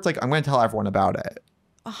before? It's like, I'm going to tell everyone about it.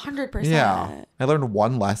 100%. Yeah. I learned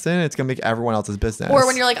one lesson. It's going to make everyone else's business. Or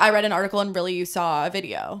when you're like, I read an article and really you saw a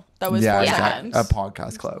video that was 4 seconds. A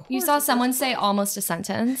podcast clip. You saw someone say almost a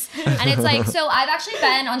sentence. And it's like, so I've actually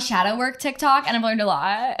been on shadow work TikTok and I've learned a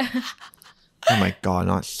lot. Oh my God,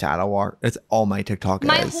 not shadow work. It's all my TikTok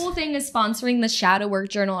My is. whole thing is sponsoring the shadow work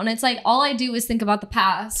journal. And it's like, all I do is think about the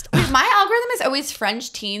past. My algorithm is always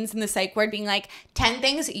French teens in the psych ward being like, 10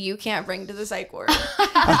 things you can't bring to the psych ward.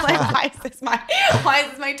 I was like, why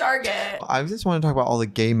is this my target? I just want to talk about all the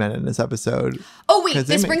gay men in this episode. Oh, wait,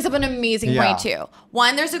 this brings up an amazing Yeah. point too.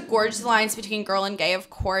 One, there's a gorgeous alliance between girl and gay,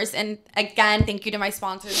 of course. And again, thank you to my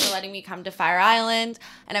sponsors for letting me come to Fire Island.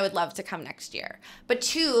 And I would love to come next year. But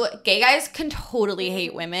 2, gay guys can totally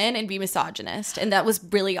hate women and be misogynist. And that was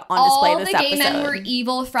really on display this episode. All the gay men were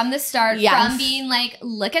evil from the start. Yes. From being like,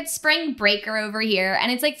 look at Spring Breaker over here.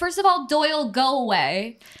 And it's like, first of all, Doyle, go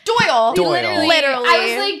away. Doyle. Literally. I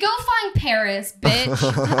was like, go find Paris,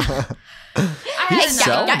 bitch. He's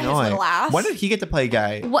so got his annoying. little ass. When did he get to play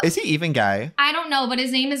gay? What? Is he even gay? I don't know, but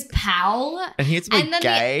his name is Pal. And he gets to play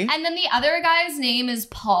gay? And then the other guy's name is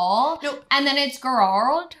Paul. No. And then it's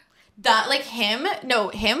Gerard. That like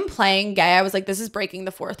him playing gay, I was like, this is breaking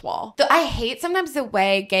the fourth wall. I hate sometimes the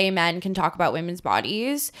way gay men can talk about women's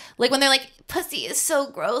bodies. Like when they're like, pussy is so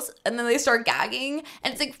gross, and then they start gagging.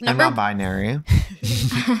 And it's like, I'm not binary.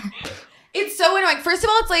 It's so annoying. First of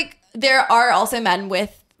all, it's like, there are also men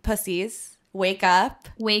with pussies. Wake up.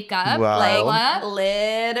 Wake up. Wow. Like,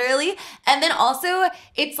 literally. And then also,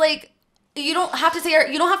 it's like, you don't have to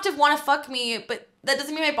say, you don't have to want to fuck me, but that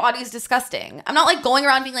doesn't mean my body is disgusting. I'm not like going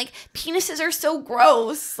around being like, penises are so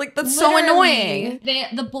gross. Like, that's so annoying.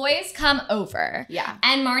 The boys come over. Yeah.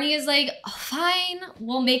 And Marnie is like, oh, fine,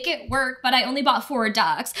 we'll make it work, but I only bought 4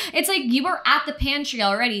 ducks. It's like, you were at the pantry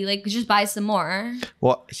already. Like, just buy some more.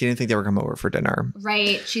 Well, she didn't think they were coming over for dinner.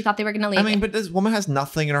 Right. She thought they were going to leave. I mean, but this woman has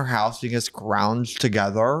nothing in her house. She can scrounge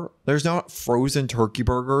together. There's no frozen turkey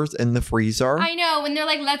burgers in the freezer. I know. When they're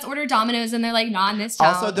like, let's order Domino's, and they're like, not in this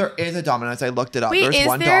town. Also, there is a Domino's. I looked it up. Wait, There's is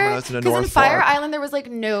one there? Domino's in the Because North in Fire Fork. Island, there was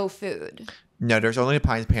like no food. No, there's only a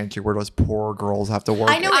Pines Pantry where those poor girls have to work.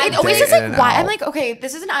 I know. a It always day is in like, and why? out. I'm like, okay,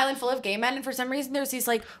 this is an island full of gay men, and for some reason, there's these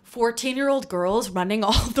like 14-year-old girls running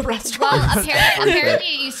all of the restaurants. Well, apparently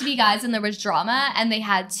it used to be guys and there was drama and they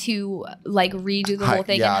had to like redo the whole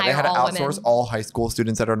thing yeah, and they hire had to all outsource women. all high school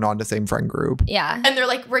students that are not in the same friend group. Yeah. And they're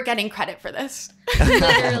like, we're getting credit for this.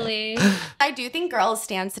 Literally. I do think Girls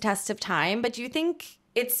stands the test of time, but do you think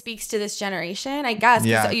it speaks to this generation? I guess,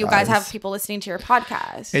 because Yeah, it you guys does. have people listening to your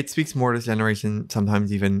podcast. It speaks more to this generation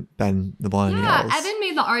sometimes even than the millennials. Yeah, Evan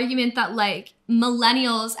made the argument that like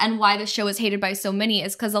millennials and why the show is hated by so many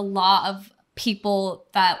is because a lot of people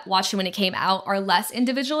that watched it when it came out are less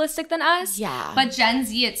individualistic than us. Yeah. But Gen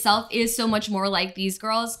Z itself is so much more like these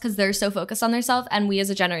girls because they're so focused on themselves, and we as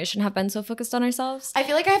a generation have been so focused on ourselves. I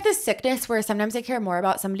feel like I have this sickness where sometimes I care more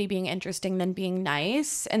about somebody being interesting than being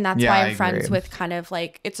nice. And that's Yeah, why I I'm friends agree. with kind of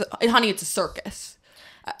like, it's a circus.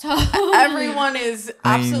 Everyone is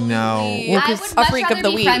absolutely know. Well, I 'cause would a much freak rather of the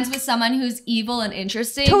be week. friends with someone who's evil and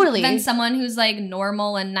interesting Totally. than someone who's like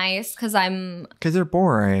normal and nice because I'm Because they're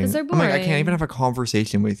boring. 'Cause they're I'm like, I can't boring. even have a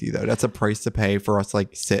conversation with you though. That's a price to pay for us.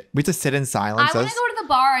 Like, we have to sit in silence. I want to go to the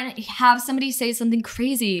bar and have somebody say something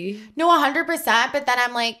crazy. No, 100%. But then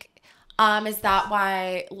I'm like, is that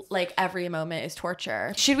why like every moment is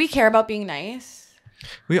torture? Should we care about being nice?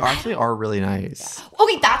 We actually are really nice.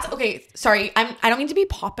 Okay. Sorry, I don't mean to be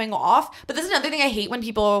popping off, but this is another thing I hate when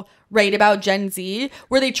people write about Gen Z,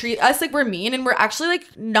 where they treat us like we're mean and we're actually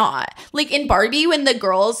like not. Like in Barbie, when the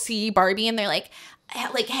girls see Barbie and they're like,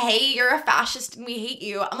 like, hey, you're a fascist and we hate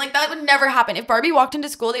you. I'm like, that would never happen. If Barbie walked into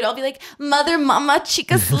school, they'd all be like, mother, mama,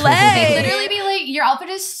 chica, slay. They'd literally be like, your outfit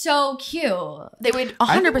is so cute. They would 100%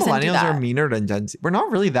 I think do millennials that. are meaner than Gen Z. We're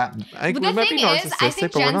not really that. Like, But we the might thing be is, I narcissistic,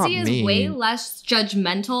 think but we're Gen not Z is mean. way less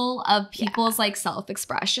judgmental of people's like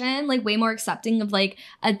self-expression, like way more accepting of like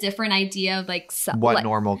a different idea of like What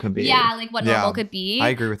normal could be. Yeah, like what Yeah, normal could be. I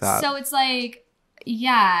agree with that. So it's like,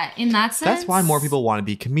 yeah, in that sense. That's why more people want to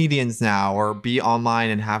be comedians now or be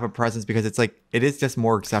online and have a presence, because it's like it is just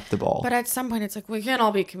more acceptable. But at some point, it's like, we can't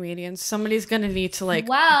all be comedians. Somebody's going to need to like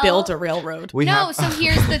Well- build a railroad. We no, have, so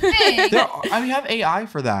here's the thing. we have AI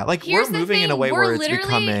for that. Like Here's we're the moving in a thing, way we're where it's literally-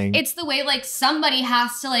 becoming. It's the way like somebody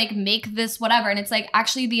has to like make this whatever, and it's like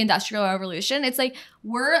actually the Industrial Revolution. It's like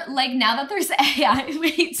we're like now that there's AI.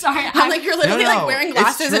 Wait, sorry, I'm like, you're literally No, like wearing it's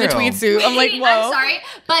glasses and a true. tweed suit. I'm like, Wait, whoa. I'm sorry,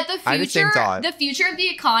 but the I had the same future, thought. the future of the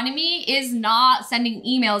economy is not sending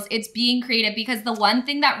emails. It's being creative, because the one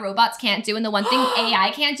thing that robots can't do and the one thing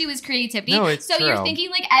AI can't do is creativity. No, it's so you're true. thinking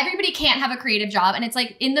like everybody can't have a creative job, and it's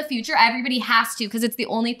like in the future everybody has to, because it's the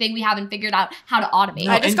only thing we haven't figured out how to automate.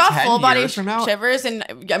 No, I just in got 10 full body years from now- shivers, and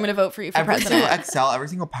I'm going to vote for you for Every president. single Excel, every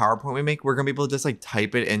single PowerPoint we make, we're gonna be able to just like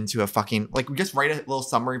type it into a fucking like we just write a little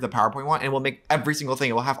summary of the PowerPoint we want, and we'll make every single thing.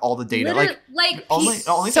 It will have all the data. Like The only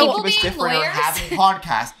people thing that keep us being different are lawyers. having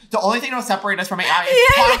podcasts. The only thing that'll separate us from AI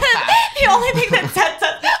is podcasts. The only thing that sets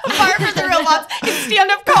us apart from the robots is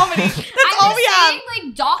stand-up comedy. That's all we have.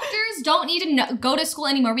 Like doctors don't need to go to school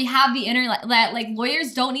anymore. We have the internet. Like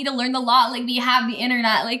lawyers don't need to learn the law. Like we have the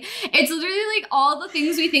internet. Like it's literally like all the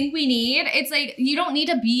things we think we need. It's like you don't need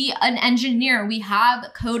to be an engineer. We have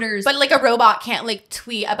coders. But like a robot can't like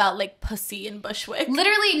tweet about like pussy and Bushwick.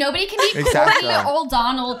 literally nobody can be Exactly. Courtney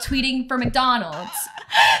O'Donnell tweeting for McDonald's.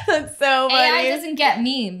 That's so funny. AI doesn't get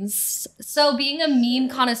memes. So being a meme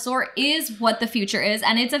connoisseur is what the future is,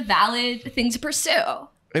 and it's a valid thing to pursue.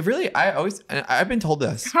 It really, I've been told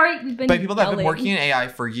this Sorry, we've been by people that have been yelling. working in AI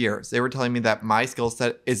for years. They were telling me that my skill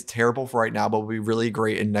set is terrible for right now, but will be really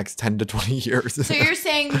great in the next 10 to 20 years. So you're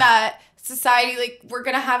saying that society, like, we're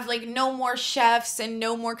gonna have like no more chefs and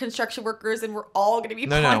no more construction workers, and we're all gonna be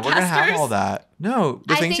No, podcasters? we're gonna have all that. No,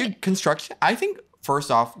 the I things think- you construction. I think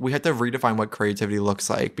first off, we have to redefine what creativity looks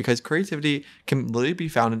like, because creativity can literally be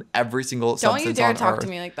found in every single Don't you substance dare on talk Earth. to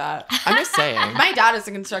me like that. I'm just saying. My dad is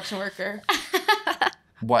a construction worker.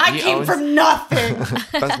 What I he came owns- from nothing.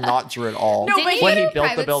 That's not true at all. No, Didn't but he when go he to built the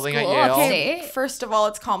private building at school Yale. upstate? First of all,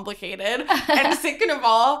 it's complicated. And second of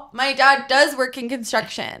all, my dad does work in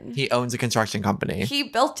construction. He owns a construction company. He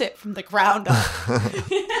built it from the ground up.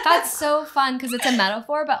 That's so fun because it's a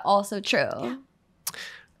metaphor, but also true.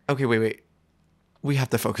 Okay, wait. We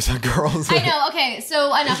have to focus on girls. I know. Okay,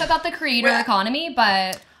 so enough about the creator economy,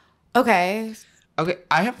 but Okay. Okay,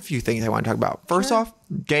 I have a few things I want to talk about. First off,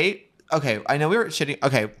 gay. Okay, I know we were shitting.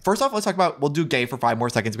 Okay, first off, let's talk about. We'll do gay for 5 more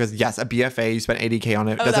seconds, because yes, a BFA, you spent $80K on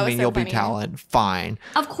it. Oh, that Doesn't was mean so you'll funny. be talented. Fine.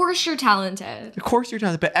 of course you're talented. Of course you're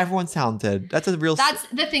talented, but everyone's talented. That's a real. That's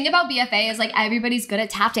the thing about BFA is like everybody's good at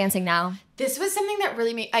tap dancing now. This was something that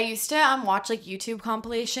really made. I used to watch like YouTube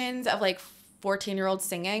compilations of like 14-year-olds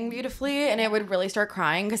singing beautifully, and I would really start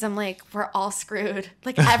crying because I'm like, we're all screwed.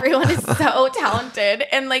 Like everyone is so talented,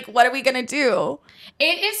 and like, what are we gonna do?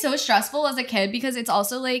 It is so stressful as a kid because it's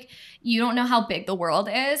also like you don't know how big the world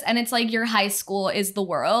is, and it's like your high school is the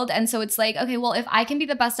world, and so it's like, okay, well, if I can be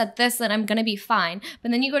the best at this, then I'm gonna be fine.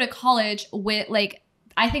 But then you go to college with like,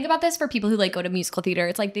 I think about this for people who like go to musical theater.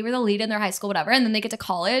 It's like they were the lead in their high school, whatever, and then they get to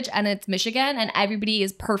college and it's Michigan and everybody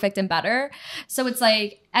is perfect and better. So it's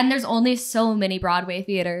like, and there's only so many Broadway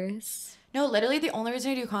theaters. No, literally, the only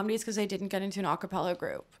reason I do comedy is because I didn't get into an a cappella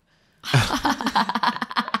group.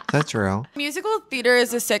 That's real. Musical theater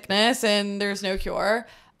is a sickness, and there's no cure.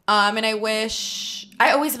 And I always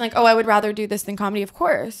am like, oh, I would rather do this than comedy, of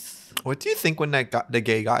course. What do you think when the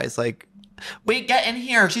gay guy is like, wait, get in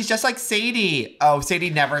here. She's just like Sadie. Oh, Sadie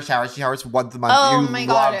never showers. She showers once a month. Oh you my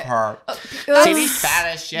love God. her. Sadie's fat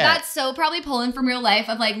as shit. That's so probably pulling from real life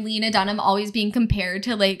of like Lena Dunham always being compared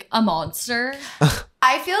to like a monster.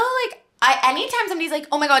 I feel like anytime somebody's like,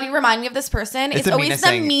 oh my God, you remind me of this person, it's the always meanest the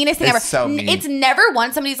thing. meanest thing It's ever. so mean. It's never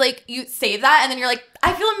once somebody's like, you say that, and then you're like,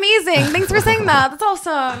 I feel amazing. Thanks for saying that. That's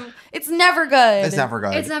awesome. It's never good. It's never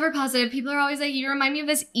good. It's never positive. People are always like, you remind me of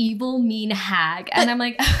this evil, mean hag. And I'm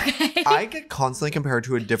like, okay. I get constantly compared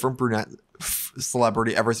to a different brunette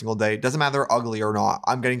celebrity every single day. Doesn't matter they're ugly or not.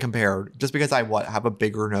 I'm getting compared just because I have a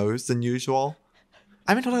bigger nose than usual.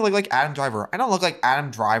 I mean, totally look like Adam Driver. I don't look like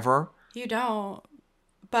Adam Driver. You don't.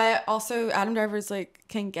 But also, Adam Driver's like,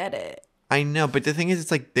 can get it. I know, but the thing is, it's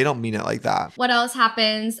like they don't mean it like that. What else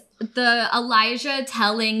happens? The Elijah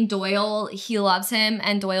telling Doyle he loves him,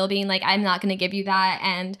 and Doyle being like, I'm not going to give you that.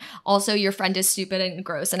 And also, your friend is stupid and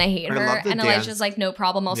gross, and I hate I her. love the And dance. Elijah's like, no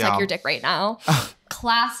problem. I'll suck Yeah. your dick right now.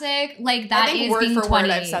 Classic. Like, I that think is word being for 20.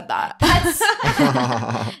 word I've said that.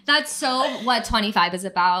 That's so what 25 is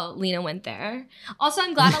about. Lena went there. Also,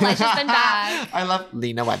 I'm glad Elijah's been back. I love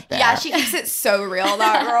Lena went there. Yeah, she keeps it so real,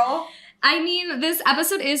 that girl. I mean, this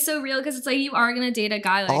episode is so real because it's like you are going to date a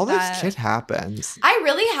guy like all that. this shit happens. I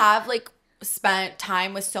really have like spent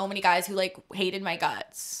time with so many guys who like hated my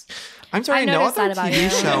guts. I'm sorry, I no noticed other that about TV you.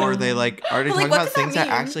 show are they like are they Like, talking what about does that things that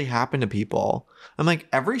mean? actually happen to people? I'm like,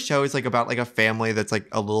 every show is like about like a family that's like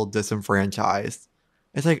a little disenfranchised.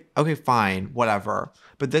 It's like, okay, fine, whatever.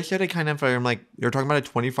 But this show, I kind of, I'm like, you're talking about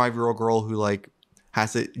a 25-year-old girl who like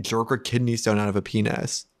has to jerk her kidney stone out of a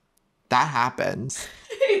penis. That happens.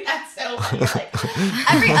 That's so funny.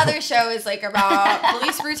 Like, every other show is like about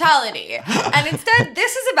police brutality, and instead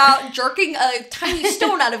this is about jerking a tiny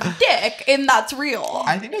stone out of a dick, and that's real.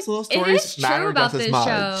 I think those little It stories is matter true about just as this much.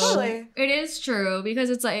 show. Totally. It is true because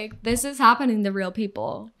it's like this is happening to real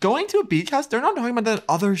people. Going to a beach house, they're not talking about that in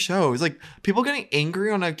other shows. Like people getting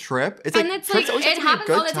angry on a trip. It's And like it's like trips always have it to be a happens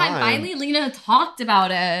good all the time. Finally, Lena talked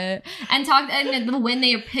about it and when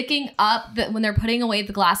they are picking up when they're putting away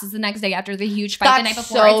the glasses the next day after the huge fight the night That's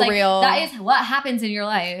before. so It's like real. that is what happens in your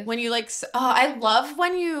life. When you like, I love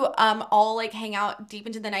when you all like hang out deep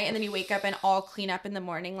into the night, and then you wake up and all clean up in the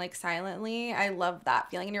morning like silently. I love that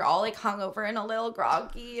feeling, and you're all like hungover and a little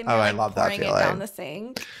groggy, and Oh, you're, I like, love that pouring it feeling. down the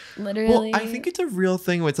sink. Literally. Well, I think it's a real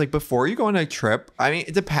thing. Where it's like before you go on a trip. I mean,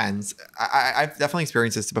 it depends. I've definitely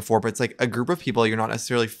experienced this before, but it's like a group of people you're not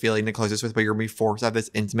necessarily feeling the closest with, but you're gonna be forced to have this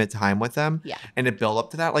intimate time with them. Yeah. And to build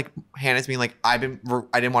up to that, like Hannah's being like, I didn't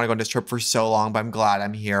want to go on this trip for so long, but I'm glad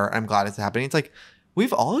I'm here. I'm glad it's happening. It's like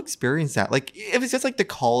we've all experienced that. Like if it's just like the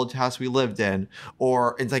college house we lived in,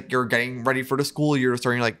 or it's like you're getting ready for the school year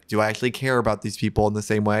starting, you're like, do I actually care about these people in the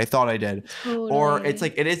same way I thought I did? Or it's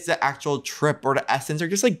like it is the actual trip or the essence, or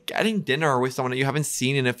just like getting dinner with someone that you haven't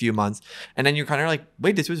seen in a few months. And then you're kind of like,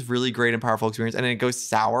 wait, this was really great and powerful experience. And then it goes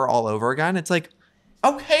sour all over again. It's like,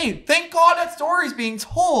 okay, thank God that story is being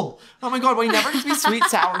told. Oh my God, why never just be sweet,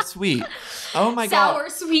 sour, sweet? Oh my God. sour,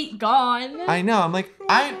 sweet, gone. I know. I'm like,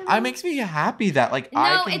 I makes me happy that like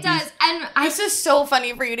I No, can it does. And It's just so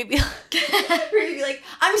funny for you to be like,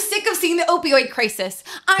 I'm sick of seeing the opioid crisis.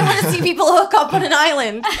 I want to see people hook up on an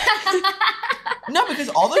island. No, because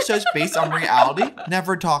all those shows based on reality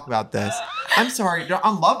never talk about this. I'm sorry.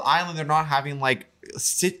 On Love Island, they're not having like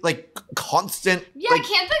constant. yeah, like,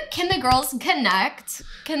 can the girls connect?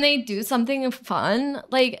 Can they do something fun?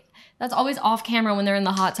 Like that's always off camera when they're in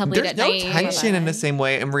the hot tub late there's at no night. tension in the same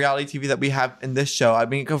way in reality TV that we have in this show. I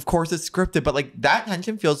mean, of course it's scripted, but like that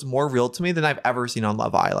tension feels more real to me than I've ever seen on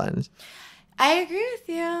Love Island. I agree with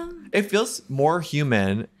you. It feels more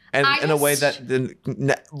human. And I in a way just- that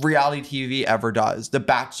the reality TV ever does. The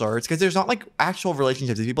Bachelor, it's because there's not like actual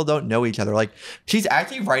relationships. These people don't know each other. Like she's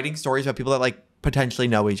actually writing stories about people that like potentially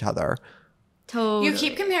know each other. Totally. You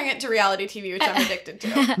keep comparing it to reality TV, which I'm addicted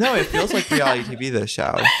to. No, it feels like reality TV, this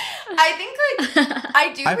show. I think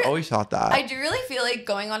like I've always thought that. I do really feel like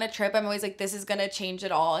going on a trip, I'm always like, this is gonna change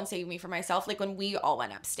it all and save me from myself. Like when we all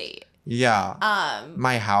went upstate. Yeah.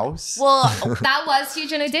 My house. Well, that was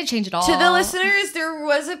huge and it did change it all. to the listeners, there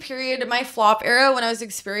was a period in my flop era when I was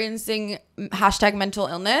experiencing #mental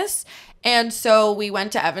illness. And so we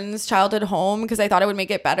went to Evan's childhood home because I thought it would make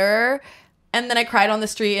it better. And then I cried on the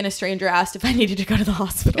street and a stranger asked if I needed to go to the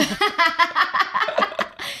hospital.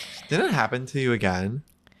 Did it happen to you again?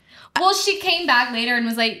 Well, she came back later and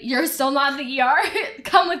was like, "You're still not in the ER.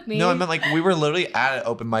 Come with me." No, I meant like we were literally at an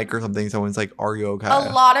open mic or something. Someone's like, "Are you okay?"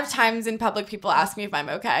 A lot of times in public, people ask me if I'm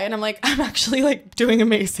okay. And I'm like, I'm actually like doing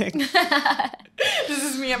amazing. This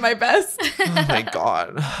is me at my best. Oh my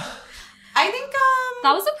God. I think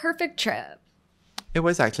that was a perfect trip. It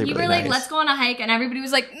was actually You really were like, nice. "Let's go on a hike," and everybody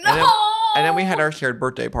was like, "No." And then we had our shared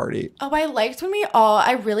birthday party. Oh,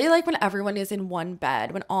 I really like when everyone is in one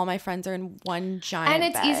bed, when all my friends are in one giant And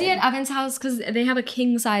it's bed. easy at Evan's house because they have a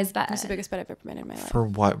king size bed. It's the biggest bed I've ever been in my life. For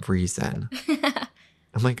what reason?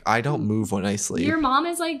 I'm like, I don't move when I sleep. Your mom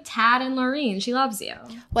is like Tad and Lorene. She loves you.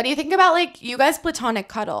 What do you think about like you guys platonic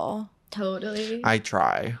cuddle? Totally. I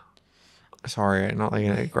try. Sorry, I'm not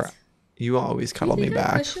like you always cuddle me think I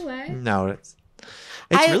back. push away? No, it's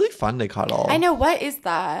I- really fun to cuddle. I know, what is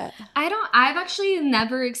that? I've actually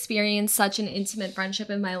never experienced such an intimate friendship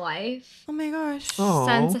in my life Oh my gosh. Oh.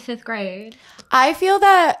 since the 5th grade. I feel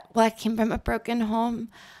that, well, I came from a broken home.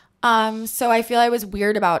 So I feel I was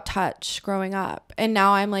weird about touch growing up. And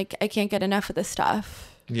now I'm like, I can't get enough of this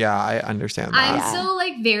stuff. Yeah, I understand that. I'm still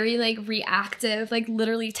like very like reactive, like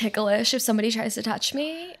literally ticklish if somebody tries to touch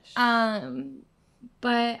me.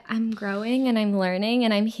 But I'm growing and I'm learning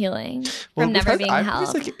and I'm healing from never being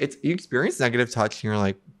held. Like you experience negative touch and you're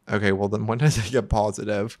like, okay, well then when does it get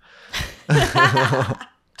positive?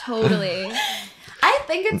 Totally. I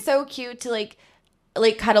think it's so cute to like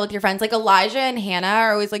cuddle with your friends. Like Elijah and Hannah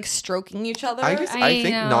are always like stroking each other. I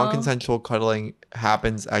think non-consensual cuddling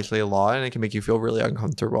happens actually a lot, and it can make you feel really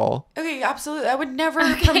uncomfortable. Okay, absolutely. I would never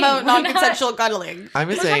promote non-consensual cuddling. I'm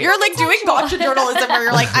just saying. You're like doing gotcha journalism where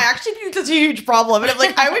you're like, I actually think it's a huge problem. And I'm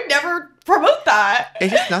like, I would never promote that.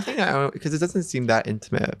 It's just nothing because it doesn't seem that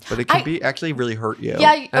intimate, but it can be actually really hurt you.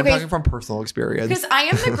 Yeah, and I'm talking from personal experience. Because I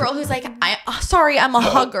am the girl who's like, sorry, I'm a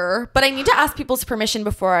hugger, but I need to ask people's permission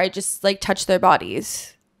before I just like touch their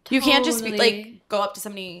bodies. You can't just be like go up to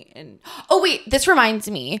somebody and wait, this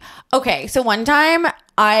reminds me. Okay, so one time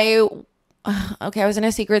I was in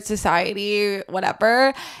a secret society,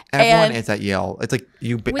 whatever. Everyone is at Yale. It's like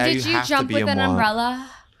did you jump with an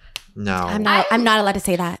umbrella? No, I'm not allowed to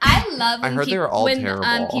say that. I love when, I heard they were all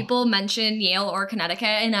terrible. People mention Yale or Connecticut,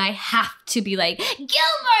 and I have to be like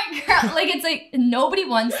Gilmore Girls. Like it's like nobody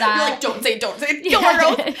wants that. You're like don't say Gilmore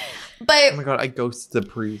Girls. But oh my god, I ghosted the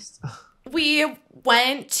priest. We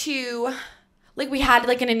went to we had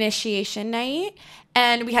like an initiation night,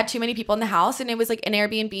 and we had too many people in the house, and it was like an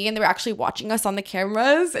Airbnb, and they were actually watching us on the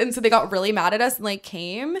cameras, and so they got really mad at us and like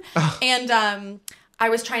came. And I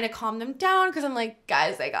was trying to calm them down because I'm like,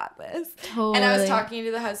 guys, I got this. Totally. And I was talking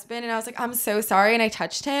to the husband, and I was like, I'm so sorry. And I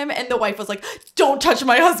touched him, and the wife was like, don't touch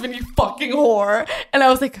my husband, you fucking whore. And I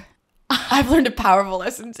was like, I've learned a powerful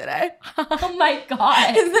lesson today. Oh my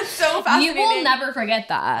god. Isn't that so fascinating? You will never forget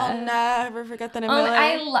that. I'll never forget that in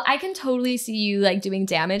my life. I can totally see you like doing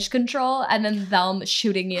damage control and then them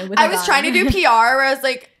shooting you with I was trying to do PR where I was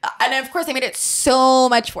like, and of course I made it so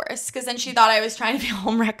much worse because then she thought I was trying to be a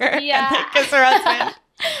homewrecker. Yeah. Because her husband.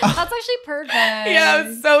 That's actually perfect. Yeah, it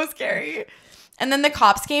was so scary. And then the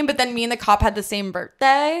cops came, but then me and the cop had the same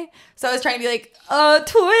birthday. So I was trying to be like,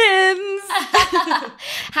 twins.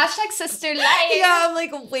 Hashtag sister life. Yeah, I'm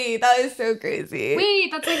like, wait, that is so crazy. Wait,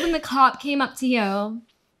 that's like when the cop came up to you.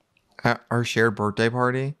 At our shared birthday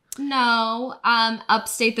party? No,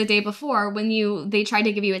 upstate the day before when they tried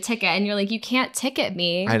to give you a ticket and you're like, you can't ticket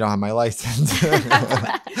me. I don't have my license.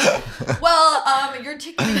 Well, you're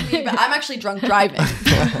ticketing me, but I'm actually drunk driving.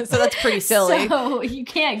 So that's pretty silly. So you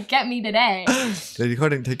can't get me today. They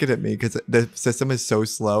couldn't ticket at me because the system is so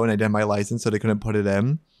slow and I didn't have my license, so they couldn't put it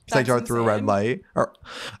in. Because I drove through a red light. Or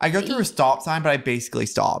I go through a stop sign, but I basically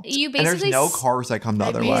stopped. And there's no cars that come the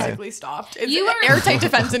other way. I basically stopped. It's airtight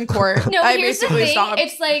defense in court. No, I here's the basically thing. stopped.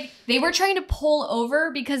 It's like they were trying to pull over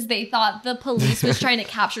because they thought the police was trying to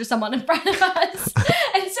capture someone in front of us.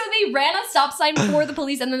 And so they ran a stop sign for the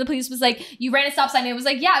police. And then the police was like, you ran a stop sign. And it was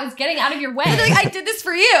like, yeah, I was getting out of your way. They're like, I did this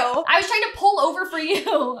for you. I was trying to pull over for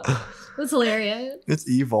you. It was hilarious. It's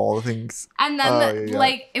evil, things. And then,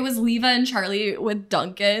 it was Leva and Charlie with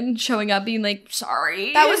Duncan showing up being like,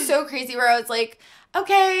 sorry. That was so crazy where I was like,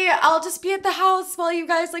 okay, I'll just be at the house while you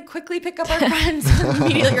guys, quickly pick up our friends. And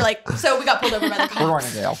immediately you're like, so we got pulled over by the cops. We're going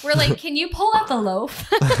to jail. We're like, can you pull out the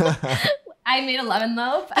loaf? I made a lemon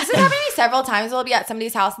loaf. This has happened to me several times. We'll be at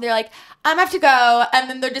somebody's house and they're like, I have to go. And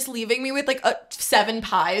then they're just leaving me with 7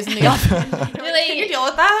 pies in the oven. You're like, can you deal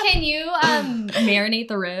with that? Can you marinate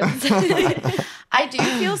the ribs? I do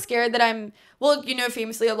feel scared that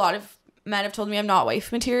famously a lot of men have told me I'm not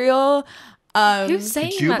wife material. Who's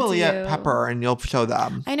saying Jubilee that to you? at Pepper and you'll show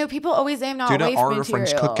them. I know people always say I'm not Due to wife art material. of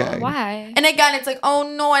French cooking. Why? And again, it's like,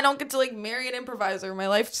 oh no, I don't get to marry an improviser. My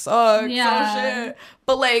life sucks. Yeah. Oh shit.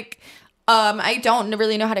 But I don't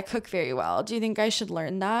really know how to cook very well. Do you think I should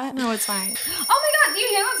learn that? No, it's fine. Oh my god, do you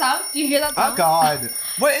hear that sound? Do you hear that sound? Oh god.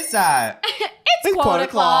 What is that? It's quote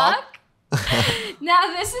o'clock.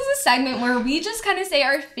 Now, this is a segment where we just kind of say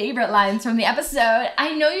our favorite lines from the episode.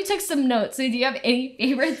 I know you took some notes, so do you have any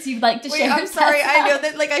favorites you'd like to share? I'm sorry. I know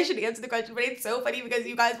that I should answer the question, but it's so funny because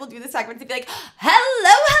you guys will do the segments and be like,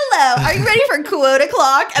 hello, are you ready for quote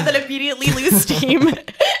o'clock? And then immediately lose steam. And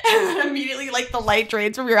then immediately the light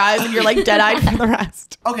drains from your eyes and you're dead-eyed from the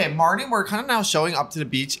rest. Okay, Marty, we're kind of now showing up to the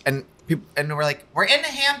beach and we're like, we're in the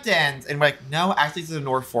Hamptons. And we're like, no, actually, it's the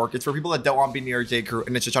North Fork. It's for people that don't want to be near J. Crew.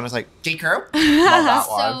 And it's just on us J. Crew? Love that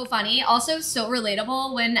So one. funny. Also, so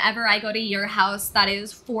relatable whenever I go to your house that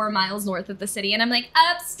is 4 miles north of the city. And I'm like,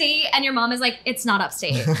 upstate. And your mom is like, it's not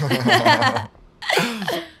upstate.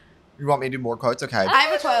 You want me to do more quotes? Okay. I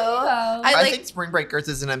have a quote. I think Spring Breakers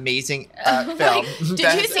is an amazing film. Did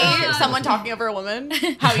you see someone talking over a woman?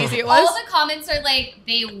 How easy it was? All the comments are like,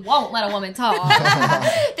 they won't let a woman talk.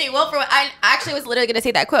 They will. I actually was literally going to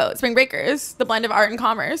say that quote. Spring Breakers, the blend of art and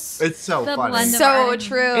commerce. It's so The funny. blend of So art.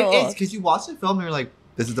 true. It is, because you watch the film and you're like,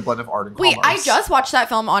 this is the blend of art and Wait, commerce. I just watched that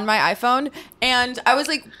film on my iPhone, and I was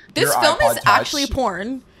like, this Your film iPod is Touch. actually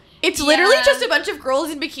porn. It's literally Yeah. just a bunch of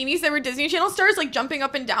girls in bikinis that were Disney Channel stars, like jumping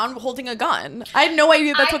up and down holding a gun. I had no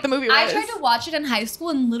idea that's what the movie was. I tried to watch it in high school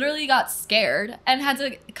and literally got scared and had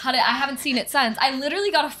to cut it. I haven't seen it since. I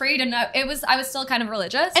literally got afraid, and I was still kind of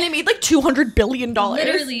religious. And it made like $200 billion.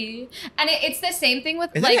 Literally. And it's the same thing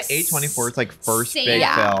with Isn't like it A24's like first Sam, big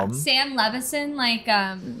film? Sam Levinson, like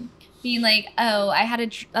being like, oh, I had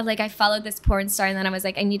I followed this porn star and then I was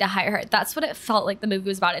like, I need to hire her. That's what it felt like the movie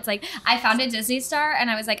was about. It's like, I found a Disney star and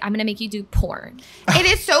I was like, I'm gonna make you do porn. It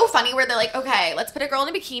is so funny where they're like, okay, let's put a girl in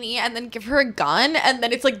a bikini and then give her a gun, and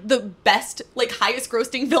then it's like the best, like highest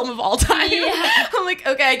grossing film of all time. Yeah. I'm like,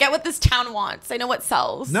 okay, I get what this town wants. I know what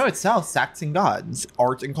sells. No, it sells sex and guns,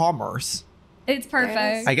 art and commerce. It's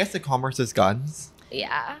perfect. I guess the commerce is guns.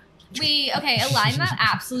 Yeah. A line that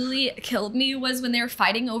absolutely killed me was when they were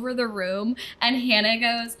fighting over the room and Hannah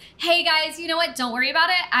goes, hey guys, you know what? Don't worry about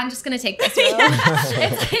it. I'm just going to take this room.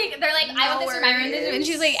 It's like, they're like, I want this room, I want this room. And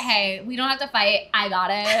she's like, hey, we don't have to fight. I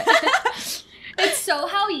got it. It's so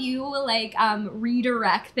how you like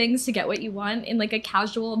redirect things to get what you want in like a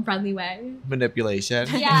casual and friendly way. Manipulation.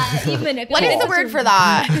 Yeah, you manipulate. What is the word for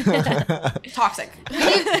that? Toxic.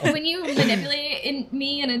 When you manipulate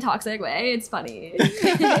me in a toxic way, it's funny.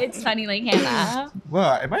 It's funny like Hannah.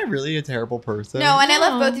 Well, am I really a terrible person? No, and I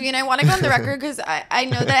love No. both of you, and I want to go on the record because I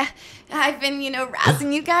know that I've been,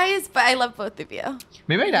 razzing you guys, but I love both of you.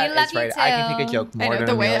 Maybe my dad love is you right. I can take a too. joke more I know than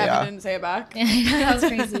the way Amelia. Evan didn't say it back. I know, that was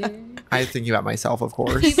crazy. I was thinking about myself, of Do you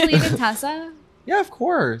course. believe in Tessa? Yeah, of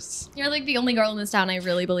course. You're like the only girl in this town I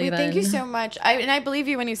really believe in. Thank you so much. I believe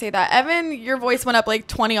you when you say that. Evan, your voice went up like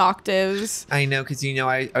 20 octaves. I know, because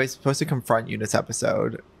I was supposed to confront you this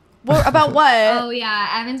episode. What, about what? Oh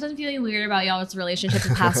yeah, Evan's been feeling weird about y'all's relationship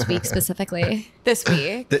the past week specifically. This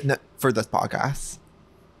week. For this podcast.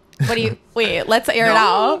 What do you... Wait, let's air it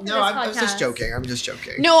out. No, This I'm just podcast. joking. I'm just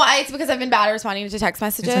joking. No, it's because I've been bad at responding to text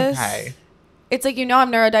messages. It's okay. It's like,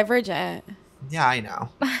 I'm neurodivergent. Yeah, I know.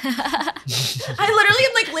 I literally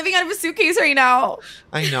am like living out of a suitcase right now.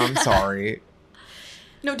 I know. I'm sorry.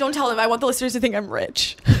 No, don't tell them. I want the listeners to think I'm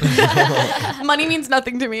rich. Money means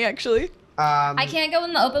nothing to me, actually. I can't go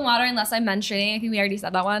in the open water unless I'm menstruating. I think we already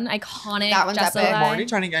said that one. Iconic. That one's Jessa epic. line. I'm already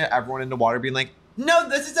trying to get everyone into water, being like, no,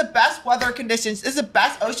 this is the best weather conditions. This is the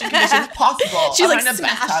best ocean conditions possible. She's I'm like having the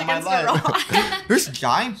best smashed time of against my the life. rock. There's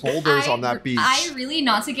giant boulders on that beach. I really,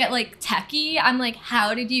 not to get like techie, I'm like,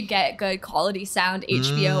 how did you get good quality sound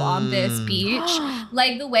HBO on this beach?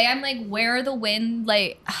 Like the way I'm like, where are the wind?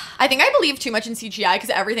 Like, I think I believe too much in CGI because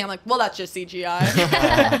everything I'm like, well, that's just CGI.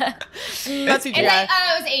 That's it's CGI. like,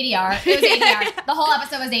 oh, it was ADR. It was ADR. The whole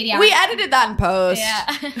episode was ADR. We edited that in post. Yeah.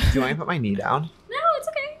 Do you want me to put my knee down? No, it's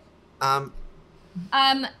okay.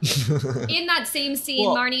 In that same scene,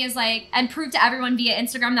 Well- Marnie is like, and prove to everyone via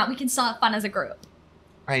Instagram that we can still have fun as a group.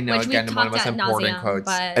 I know, Which we've again, one of the most talked ad important nauseam, quotes.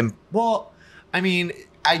 but- And well, I mean,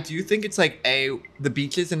 I do think it's like the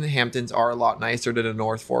beaches in the Hamptons are a lot nicer than the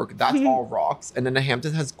North Fork. That's all rocks. And then the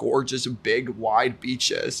Hamptons has gorgeous, big, wide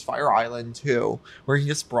beaches. Fire Island too, where you can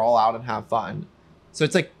just sprawl out and have fun. So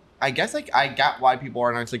it's like, I guess like I get why people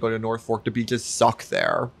aren't actually going to North Fork. The beaches suck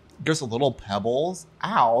there. Just little pebbles.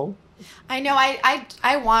 Ow. I know.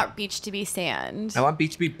 I want beach to be sand. I want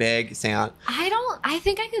beach to be big, sand. I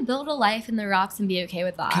think I could build a life in the rocks and be okay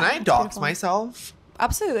with that. Can I dox beautiful. myself?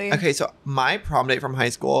 Absolutely. Okay, so my prom date from high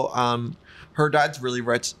school, her dad's really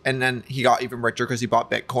rich, and then he got even richer because he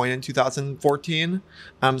bought Bitcoin in 2014.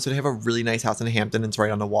 So they have a really nice house in Hampton. It's right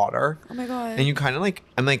on the water. Oh my god. And you kind of like,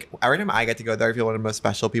 I'm like, every time I get to go there, I feel one of the most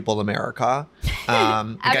special people in America. Every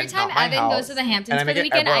Again, time not my Evan house. goes to the Hamptons And I for make the it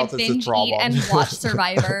weekend, everyone I else's binge eat problem. and watch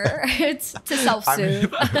Survivor. It's to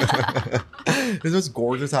self-soothe. It's the most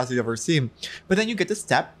gorgeous house you've ever seen. But then you get to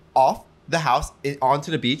step off the house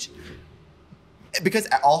onto the beach. Because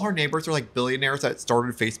all her neighbors are like billionaires that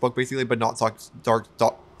started Facebook basically, but not Mark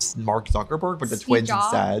Zuckerberg, but the Steve twins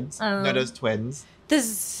Jobs? instead. Oh. No, those twins. This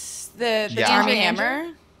is the Yeah. Army Andrew?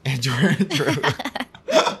 Hammer. Andrew.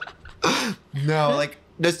 No, like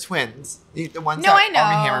those twins. The ones No, I that know.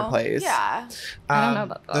 Army Hammer plays. Yeah. I don't know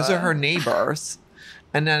about Those are that. her neighbors.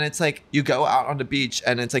 And then it's like you go out on the beach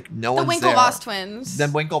and it's like no The one's Winklevoss there. twins.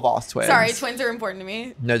 Then Winklevoss twins. Sorry, twins are important to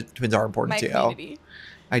me. No, twins are important My to you. community.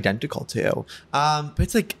 identical to. But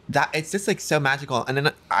it's like that. It's just like so magical. And then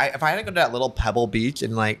if I had to go to that little pebble beach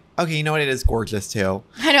and like, okay, you know what? It is gorgeous too.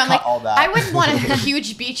 I know. I'm Cut like, all that. I would want a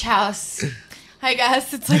huge beach house. I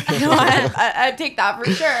guess it's like, you know what? I'd take that for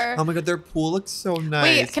sure. Oh my god, their pool looks so nice.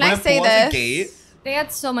 Wait, can When I a say pool has a this? gate- They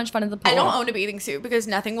had so much fun at the pool. I don't own a bathing suit because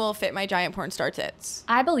nothing will fit my giant porn star tits.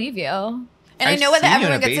 I believe you. And I I've know what seen you in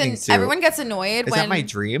everyone a bathing gets suit. everyone gets annoyed Is when that my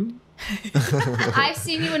dream? I've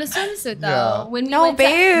seen you in a swimsuit though. Yeah. When we No, went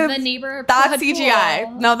babe. to the neighborhood that's pool.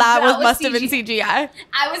 CGI. No, that was must have been CGI. CGI.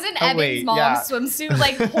 I was in Oh, Evan's wait, mom's yeah. swimsuit,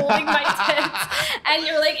 like holding my tits, and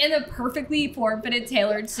you're like in a perfectly form-fitted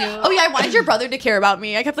tailored suit. Oh yeah, I wanted your brother to care about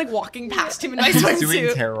me. I kept like walking past him in my Doing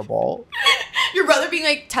swimsuit. terrible. Your brother being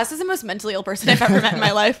like, Tessa's the most mentally ill person I've ever met in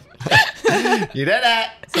my life. You did it.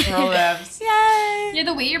 Superlatives. Yay! Yeah,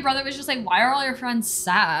 the way your brother was just like, why are all your friends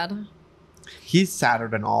sad? He's sadder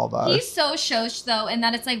than all of us. He's so shosh though, and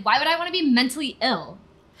that it's like, why would I want to be mentally ill?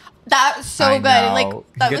 That's so I good. know. Like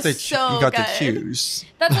that You was get to so You got good. to choose.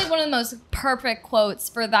 That's like one of the most perfect quotes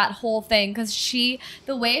for that whole thing because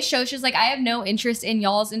the way it shows, she's like, I have no interest in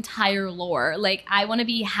y'all's entire lore. Like, I want to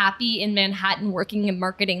be happy in Manhattan working in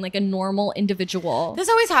marketing like a normal individual. This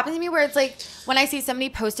always happens to me where it's like when I see somebody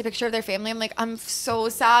post a picture of their family, I'm like, I'm so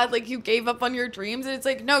sad. Like you gave up on your dreams, and it's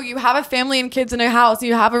like, no, you have a family and kids and a house.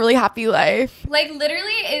 You have a really happy life. Like,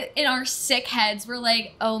 literally, in our sick heads, we're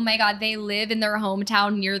like, oh my God, they live in their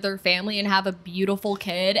hometown near their family and have a beautiful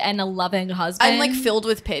kid and a loving husband. I'm like filled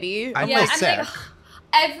with pity. I'm yeah, like I'm sick. like,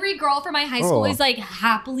 every girl from my high school Oh. is like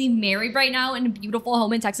happily married right now in a beautiful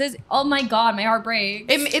home in Texas. Oh my God, my heart breaks.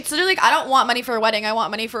 It's literally like I don't want money for a wedding. I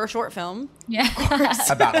want money for a short film. Yeah.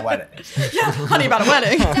 About a wedding. Yeah, honey, about a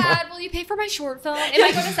wedding. Dad, will you pay for my short film? If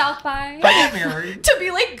I go to South by? If I get married. To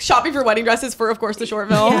be like shopping for wedding dresses for, of course, the short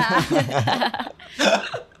film. Yeah.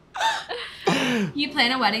 You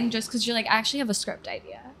plan a wedding just because you're like, I actually have a script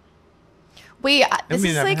idea. Wait, this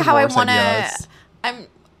mean, is I've like had how I worse want to. ideas. I'm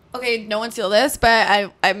okay. No one steal this,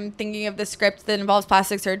 but I'm thinking of the script that involves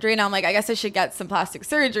plastic surgery, and I'm like, I guess I should get some plastic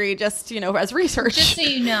surgery just as research. Just so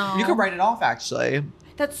you know. You could write it off, actually.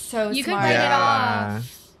 That's so You could smart. write it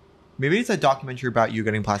off. Maybe it's a documentary about you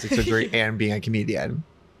getting plastic surgery and being a comedian.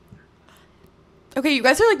 Okay, you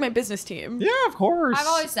guys are like my business team. Yeah, of course. I've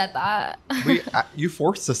always said that. You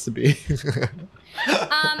forced us to be.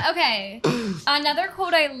 Okay. Another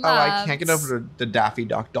quote I love. Oh, I can't get over the Daffy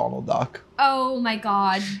Duck, Donald Duck. Oh my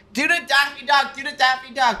God. Do the Daffy Duck, do the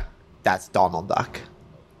Daffy Duck. That's Donald Duck.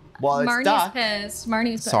 Well, it's Marnie's Duck. pissed.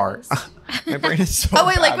 Marnie's pissed. Sorry. My brain is so Oh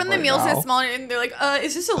wait, like bad when the right meal now. says small, and they're like,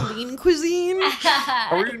 is this a lean cuisine?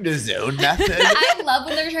 Are we in the zone method? I love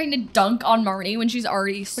when they're trying to dunk on Marnie when she's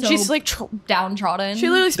already so she's like, downtrodden. she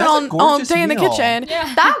literally spent That's a all gorgeous day in the meal. kitchen.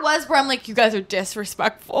 Yeah. That was where I'm like, you guys are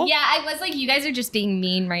disrespectful. Yeah, I was like, you guys are just being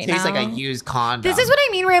mean right Tastes now. like a used condom. This is what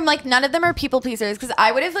I mean where I'm like, none of them are people pleasers because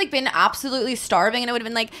I would have like been absolutely starving and I would have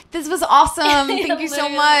been like, this was awesome. Thank you so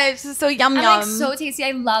Literally. much. This is so yum I'm yum. like so tasty.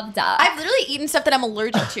 I love duck. I've literally eaten stuff that I'm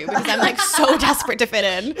allergic to because I'm like so desperate to fit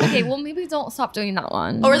in. Okay, well maybe don't stop doing that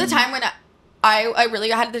one. Or the time when I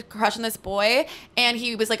really had the crush on this boy and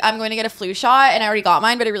he was like, I'm going to get a flu shot and I already got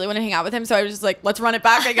mine, but I really want to hang out with him. So I was just like, let's run it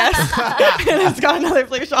back, I guess. And it's got another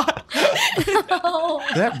flu shot. Did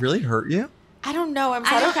that really hurt you? I don't know. I'm I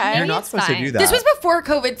sad. don't- Okay. You're Maybe not it's supposed fine. to do that. This was before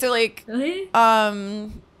COVID, so like, Really?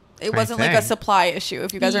 it wasn't like a think. supply issue.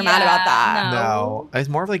 If you guys are mad about that. No, it's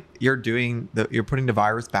more of like you're putting the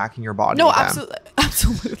virus back in your body. No, again.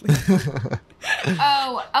 absolutely.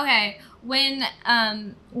 Oh, okay. When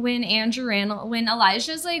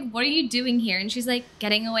Elijah's like, "What are you doing here?" and she's like,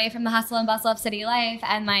 "Getting away from the hustle and bustle of city life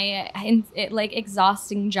and my like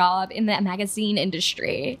exhausting job in the magazine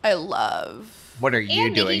industry." I love. What are you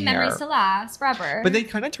And doing making memories here? to last forever. But they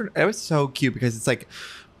kind of turned. It was so cute because it's like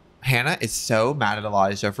Hannah is so mad at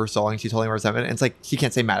Elijah for so long. She's holding her resentment, and it's like she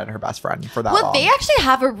can't say mad at her best friend for that Well, long. they actually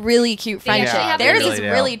have a really cute They actually friendship. have a Theirs really is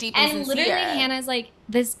do. really deep and and literally, sincere. Hannah's like,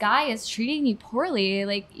 "This guy is treating you poorly.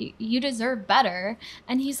 Like, you deserve better."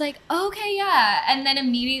 And he's like, "Okay, yeah." And then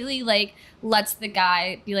immediately, like, lets the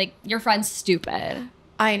guy be like, "Your friend's stupid."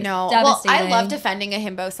 I know. Well, I Devastating. love defending a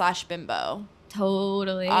himbo/bimbo.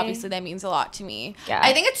 Totally. Obviously, that means a lot to me. Yeah.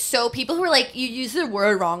 I think it's so people who are like, you use the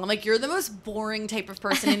word wrong. I'm like, you're the most boring type of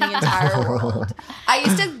person in the entire world. I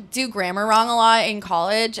used to do grammar wrong a lot in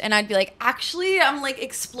college, and I'd be like, actually, I'm like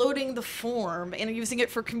exploding the form and using it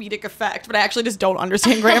for comedic effect, but I actually just don't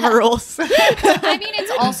understand grammar rules. I mean,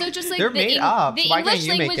 it's also just like They're made up. The Why can't English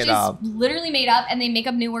you make language it is up? literally made up, and they make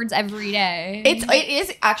up new words every day. It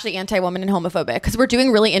is actually anti-woman and homophobic because we're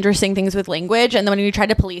doing really interesting things with language, and then when you try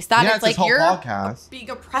to police that, yeah, it's this like whole you're podcast. being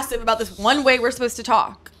oppressive about this one way we're supposed to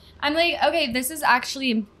talk. I'm like, okay, this is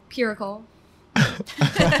actually empirical.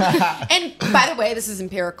 And by the way, this is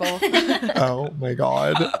empirical. Oh my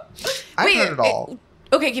god. I've heard it all.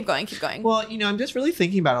 Okay, keep going. Well, I'm just really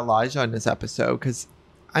thinking about Elijah in this episode because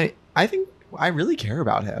I think I really care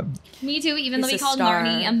about him. Me too, even though He's we a called star.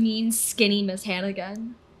 Marnie a mean, skinny Miss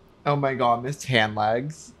Hannigan. Oh my god, Miss Tan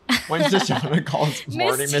Legs. When Shoshana calls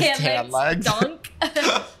Marnie Miss Tan Legs. Dunk.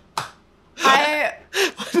 I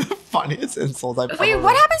One of the funniest insults I've wait. ever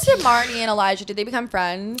What heard. happens to Marnie and Elijah? Did they become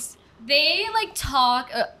friends? They talk.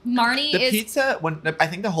 Marnie The is. pizza, I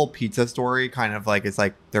think the whole pizza story kind of is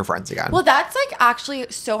like they're friends again. Well, that's actually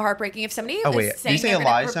so heartbreaking. If somebody oh is wait, did saying you say they're gonna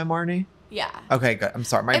Elijah, Marnie? yeah. Okay, good. I'm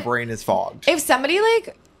sorry, my If- brain is fogged. If somebody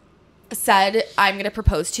said I'm gonna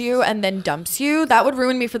propose to you and then dumps you, that would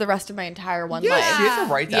ruin me for the rest of my entire one Yeah, life. she has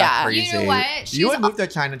a right to Yeah. act crazy. You know what? You would She's- move to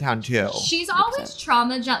Chinatown too. She's always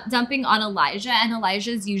trauma dumping on Elijah, and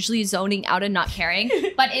Elijah's usually zoning out and not caring.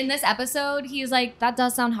 But in this episode, he's like, "That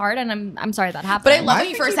does sound hard," and I'm sorry that happened. But I love I when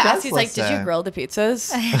he think first he does asked, he's like, "Did you listen. grill the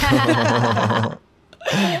pizzas?"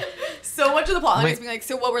 So much of the plot Wait. is being like,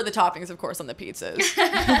 "So what were the toppings, of course, on the pizzas?"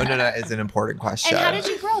 Oh no, that is an important question. And how did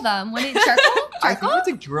you grill them? When it charcoal? I think it's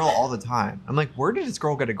a grill all the time. I'm like, where did this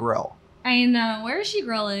girl get a grill? I know. Where is she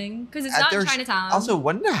grilling? Because it's not in There's- Chinatown. Also,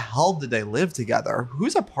 when the hell did they live together?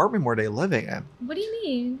 Whose apartment were they living in? What do you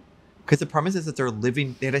mean? Because the premise is that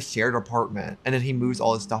they had a shared apartment, and then he moves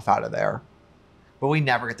all his stuff out of there. But we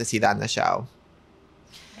never get to see that in the show.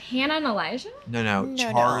 Hannah and Elijah? No, No.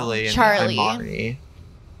 Charlie and Charlie. Marnie.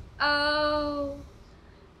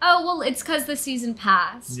 Oh, well, it's because the season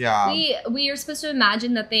passed. Yeah. We are supposed to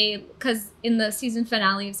imagine that because in the season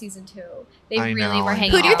finale of season 2, they I really know, were I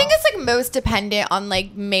hanging know. Who do you out. think is most dependent on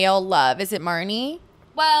male love? Is it Marnie?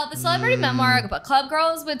 Well, the celebrity memoir book club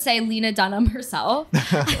girls would say Lena Dunham herself.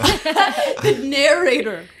 The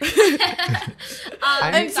narrator.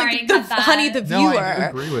 I'm sorry, the cut that. honey, the No, viewer. I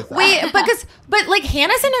agree with that. Wait, but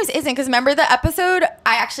Hannah sometimes isn't, because remember the episode?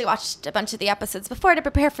 I actually watched a bunch of the episodes before to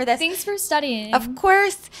prepare for this. Thanks for studying. Of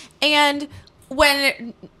course. And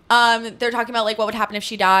when they're talking about what would happen if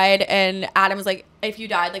she died, and Adam was like, if you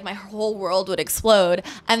died, my whole world would explode.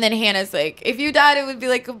 And then Hannah's like, if you died, it would be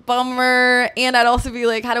a bummer, and I'd also be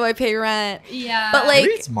like, how do I pay rent? Yeah. But Maybe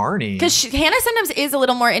it's Marnie. because Hannah sometimes is a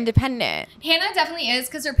little more independent. Hannah definitely is,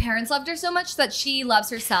 because her parents loved her so much that she loves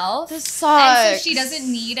herself. This And sucks. so she doesn't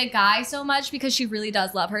need a guy so much because she really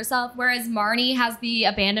does love herself. Whereas Marnie has the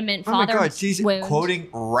abandonment oh my father god, she's wound. quoting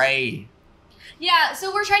Ray. Yeah,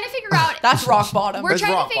 so we're trying to figure out. That's rock bottom. We're That's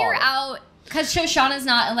trying rock to figure bottom. out, because Shoshana's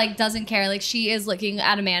not doesn't care. She is looking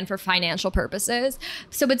at a man for financial purposes.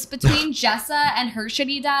 So it's between Jessa and her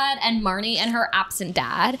shitty dad and Marnie and her absent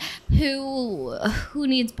dad. Who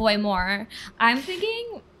needs boy more? I'm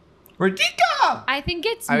thinking. Radika! I think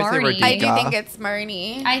it's I would say Marnie. I do Radika. think it's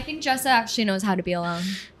Marnie. I think Jessa actually knows how to be alone.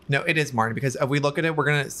 No, it is Marnie, because if we look at it, we're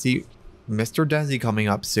going to see Mr. Desi coming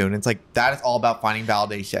up soon. It's that is all about finding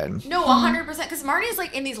validation. No, 100%. Because Marnie's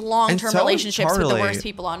in these long-term And so is relationships with the Charlie. worst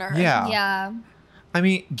people on earth. Yeah. Yeah. I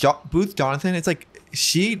mean, Booth Jonathan, it's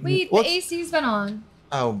she. Wait, well, the AC's been on.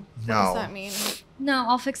 Oh, no. What does that mean? No,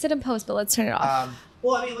 I'll fix it in post, but let's turn it off.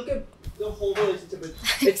 Well, I mean, look at the whole relationship.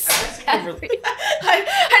 It's every single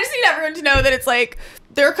I just need everyone to know that it's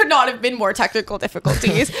there could not have been more technical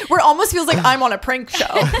difficulties. Where it almost feels like I'm on a prank show.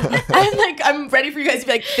 I'm ready for you guys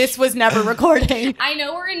to be this was never recording. I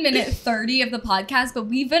know we're in minute 30 of the podcast, but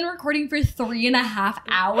we've been recording for 3.5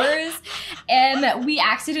 hours. And we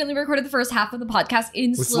accidentally recorded the first half of the podcast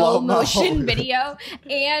in With slow slow-mo. motion video.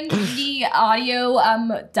 And the audio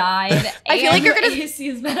died. I feel like and you're gonna- AC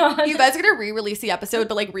has been on. You guys are gonna re-release the episode,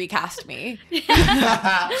 but recast me. It's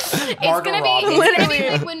gonna be Literally.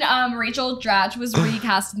 like when Rachel Dratch was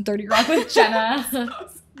recast in 30 Rock with Jenna.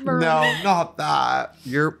 No, not that.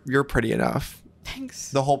 You're pretty enough. Thanks.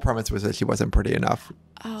 The whole premise was that she wasn't pretty enough.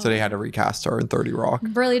 So they had to recast her in 30 Rock.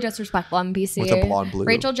 Really disrespectful on BC. With a blonde blue.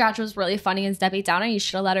 Rachel Dratch was really funny as Debbie Downer. You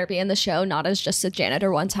should have let her be in the show, not as just a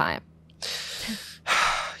janitor one time.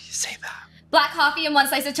 You say that. Black coffee and one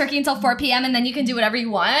slice of turkey until 4 p.m. and then you can do whatever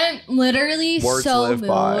you want. Literally Words so live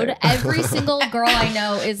by. mood. Every single girl I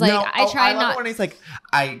know is I try I love not. when he's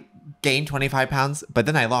I gained 25 pounds, but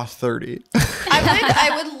then I lost 30.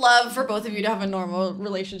 I would love for both of you to have a normal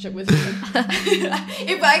relationship with me.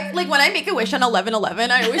 If I when I make a wish on 11/11,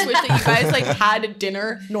 I always wish that you guys had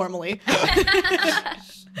dinner normally.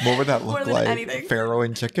 What would that More look than like? anything. Pharaoh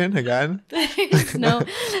and chicken again? No,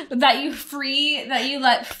 that you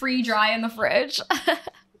let free dry in the fridge.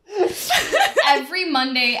 Every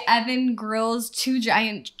Monday, Evan grills 2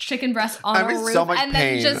 giant chicken breasts on I'm a in roof so much and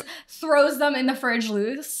pain. then just throws them in the fridge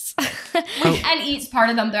loose. dogs and eats part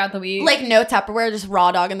of them throughout the week. Like no Tupperware, just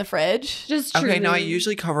raw dog in the fridge. just Okay, no, I truly.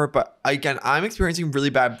 usually cover it, but again, I'm experiencing really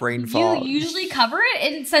bad brain fog. You usually cover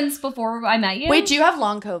it since before I met you. Wait, do you have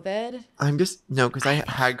long COVID? I'm just, no, because I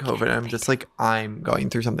had COVID and I'm just like, I'm going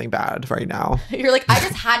through something bad right now. You're like, I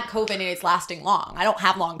just had COVID and it's lasting long. I don't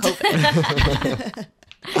have long COVID.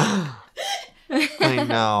 I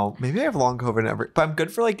know. Maybe I have long COVID but I'm good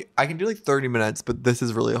for like, I can do like 30 minutes, but this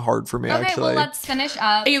is really hard for me Okay, actually. well, let's finish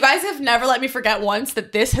up. You guys have never let me forget once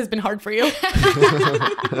that this has been hard for you.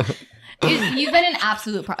 You've been an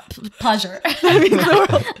absolute pleasure.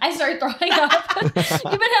 I started throwing up. You've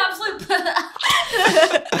been an absolute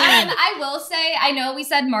I will say, I know we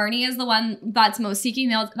said Marnie is the one that's most seeking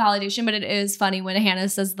validation, but it is funny when Hannah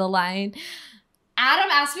says the line, Adam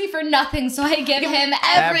asked me for nothing, so I give him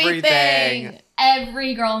everything.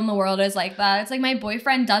 Every girl in the world is like that. It's like my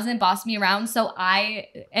boyfriend doesn't boss me around, so I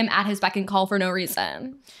am at his beck and call for no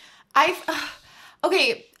reason.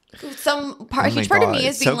 Okay, Oh my huge part of God, me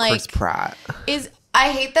is it's being so like, Chris Pratt.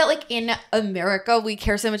 I hate that like in America we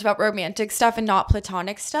care so much about romantic stuff and not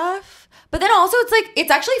platonic stuff. But then also it's like it's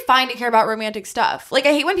actually fine to care about romantic stuff. Like I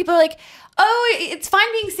hate when people are like, oh, it's fine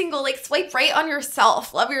being single. Like swipe right on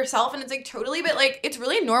yourself, love yourself, and it's like totally. But like it's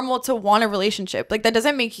really normal to want a relationship. Like that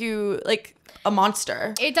doesn't make you like a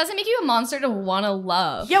monster. It doesn't make you a monster to want to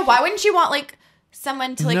love. Yeah, why wouldn't you want like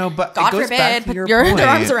someone to like, No, but it God goes back forbid, to put your their point.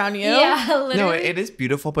 arms around you? Yeah, literally. No, it is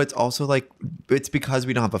beautiful, but it's also like it's because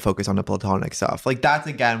we don't have a focus on the platonic stuff. Like that's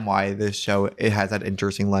again why this show it has that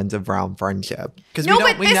interesting lens around friendship. Because No, we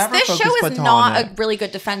but never this focus show is platonic. not a really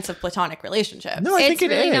good defense of platonic relationships. No, I think It's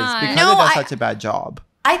it really is not. because No, it does I- such a bad job.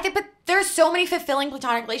 I think, but there's so many fulfilling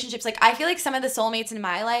platonic relationships. Like I feel like some of the soulmates in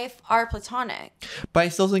my life are platonic. But I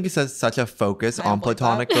still think it says such a focus I don't on believe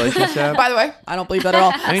platonic relationships. By the way, I don't believe that at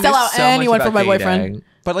all. I mean, Sell there's out so much anyone for about my boyfriend. dating.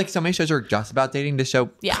 But like so many shows are just about dating. This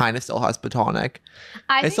show Yeah. kind of still has platonic.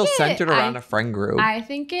 I It's still think centered around a friend group. I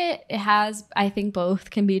think it has. I think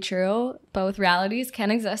both can be true. Both realities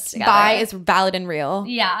can exist together. Bi is valid and real.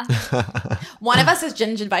 Yeah. One of us is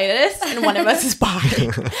gingivitis and one of us is bi,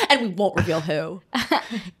 and we won't reveal who.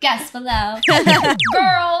 Guess below.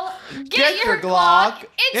 Girl, get your Glock.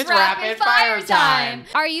 It's rapid fire time.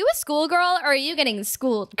 Are you a schoolgirl or are you getting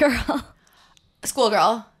schooled, girl?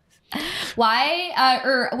 Schoolgirl. Why?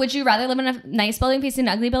 Or would you rather live in a nice building facing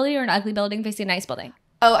an ugly building or an ugly building facing a nice building?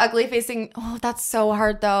 Oh, ugly facing. Oh, that's so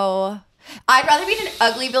hard though. I'd rather be in an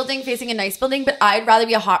ugly building facing a nice building, but I'd rather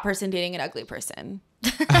be a hot person dating an ugly person.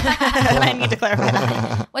 I need to clarify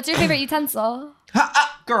that. What's your favorite utensil?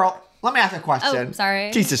 Girl, let me ask a question. Oh,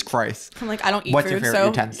 sorry. Jesus Christ. I'm like, I don't eat What's food, your favorite so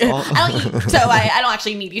utensil? I don't eat, so I don't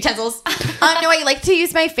actually need utensils. No, I like to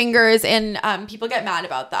use my fingers, and people get mad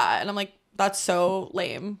about that, and I'm like, that's so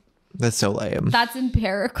lame. That's so lame. That's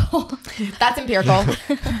empirical. That's empirical.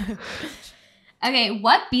 Okay,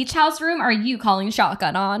 what beach house room are you calling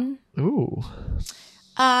shotgun on? Ooh.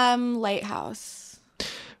 Lighthouse.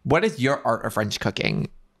 What is your art of French cooking?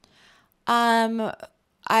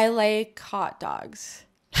 I like hot dogs.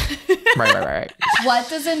 Right. What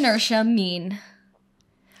does inertia mean?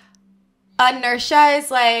 Inertia is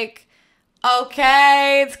like,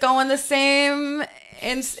 okay, it's going the same.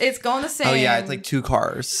 It's going the same. Oh yeah, it's like two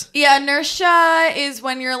cars. Yeah, inertia is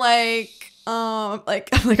when you're like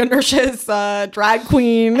inertia is drag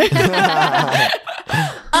queen.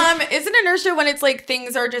 Isn't inertia when it's like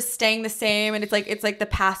things are just staying the same and it's like the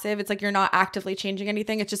passive. It's like you're not actively changing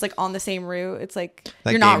anything. It's just like on the same route. It's like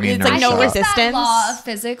That you're not. gave me It's like no inertia. It's that resistance. law of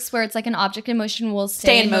physics where it's like an object in motion will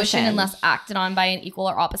stay in motion motion. unless acted on by an equal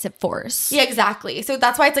or opposite force. Yeah, exactly. So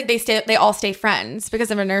that's why it's like they all stay friends because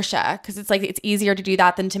of inertia. Because it's like it's easier to do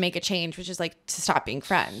that than to make a change, which is like to stop being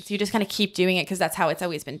friends. You just kind of keep doing it because that's how it's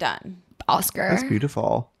always been done. Oscar. That's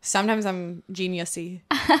beautiful. Sometimes I'm geniusy.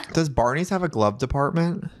 Does Barney's have a glove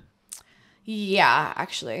department? Yeah,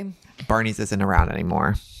 actually. Barney's isn't around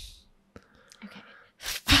anymore.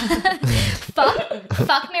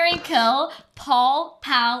 Fuck, Mary, kill Paul,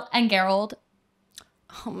 Pal, and Gerald.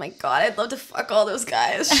 Oh my god, I'd love to fuck all those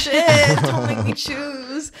guys. Shit, don't make me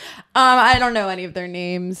choose. I don't know any of their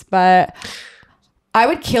names, but I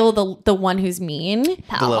would kill the one who's mean.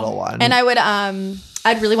 The little one. And I would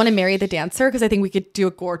I'd really want to marry the dancer because I think we could do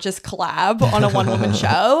a gorgeous collab on a one-woman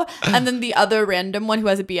show. And then the other random one who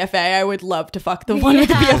has a BFA, I would love to fuck the one with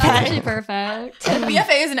the That's BFA. actually perfect.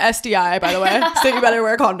 BFA is an STI, by the way, so you better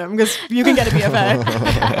wear a condom because you can get a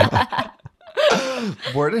BFA.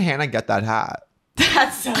 Where did Hannah get that hat?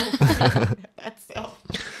 That's so.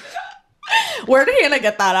 Where did Hannah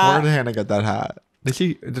get that Where at? did Hannah get that hat?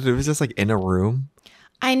 It was just like in a room?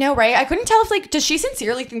 I know, right? I couldn't tell if like, does she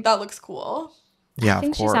sincerely think that looks cool? Yeah, I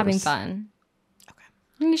think of course. she's having fun.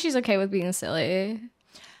 think she's okay with being silly.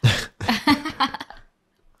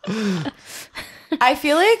 I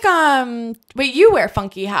feel like wait, you wear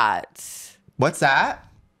funky hats. What's that?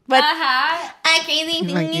 But A crazy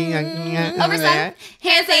oversun,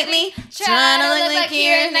 hair lately, trying to look like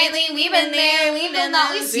here nightly. We've been there, we've been not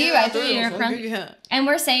there. with you. I threw your front. And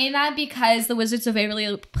we're saying that because the Wizards of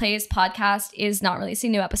Waverly Place podcast is not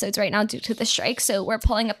releasing new episodes right now due to the strike. So we're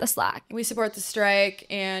pulling up the slack. We support the strike,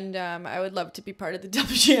 and I would love to be part of the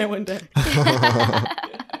WGA one day.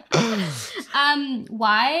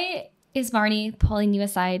 Why is Marnie pulling you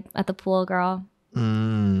aside at the pool, girl?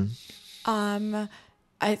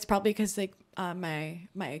 It's probably because like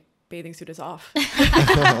my bathing suit is off. Girl,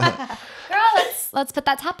 let's put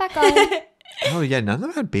that top back on. Oh yeah, none of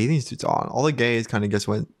them had bathing suits on. All the gays kind of just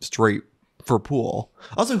went straight for pool.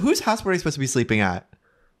 Also, whose house were they supposed to be sleeping at?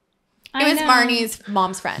 It was Marnie's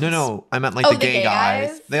mom's friends. No, I meant like the gay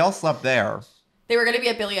guys. They all slept there. They were going to be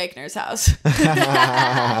at Billy Eichner's house.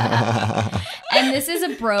 And this is a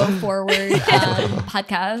bro forward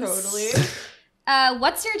podcast. Totally.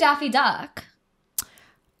 What's your Daffy Duck?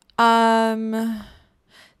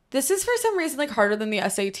 This is for some reason like harder than the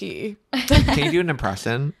SAT. Can you do an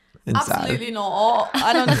impression instead? Absolutely not.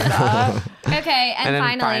 I don't do that. Okay, and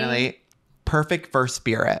then finally, perfect for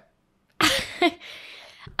spirit.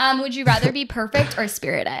 would you rather be perfect or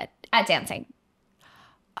spirited at dancing?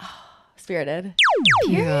 Spirited.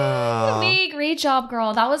 Yeah. Wait, great job,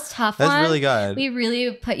 girl. That was tough. That's one. really good. We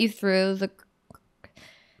really put you through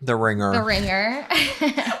The ringer. the ringer.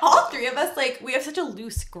 All three of us, like, we have such a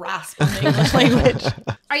loose grasp on the English language.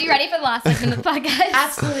 Are you ready for the last segment of the podcast?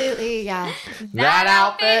 Absolutely, yeah. That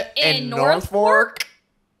outfit in North Fork.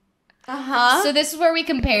 Uh-huh. So this is where we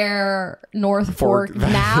compare North Fork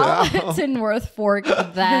now to North Fork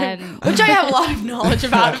then. Which I have a lot of knowledge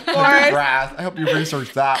about, of course. Grass. I hope you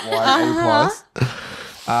researched that one. A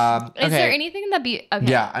plus. Is there anything that be okay?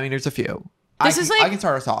 Yeah, I mean, there's a few. This I is can, like- I can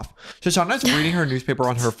start us off. Shoshana's reading her newspaper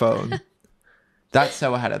on her phone. That's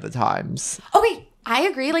so ahead of the times. Oh, wait. I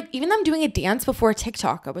agree. Like, even them doing a dance before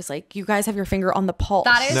TikTok, I was like, you guys have your finger on the pulse.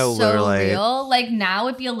 That is No, so literally. real. Like now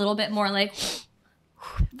it'd be a little bit more like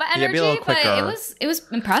but Yeah, energy, be a little but quicker. it was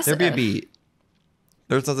impressive. There'd be a beat.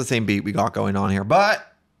 There's not the same beat we got going on here,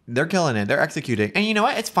 but they're killing it. They're executing. And you know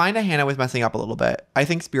what? It's fine that Hannah was messing up a little bit. I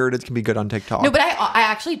think Spirited can be good on TikTok. No, but I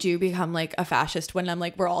actually do become like a fascist when I'm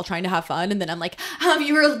like, we're all trying to have fun. And then I'm like,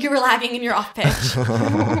 you were lagging and you're off pitch.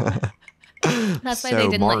 That's why So they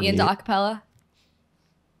didn't let you into Marnie. acapella.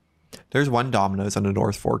 There's one Domino's on the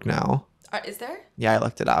North Fork now. Is there? Yeah, I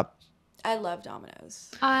looked it up. I love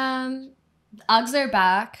Domino's. Uggs are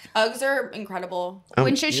back. Uggs are incredible.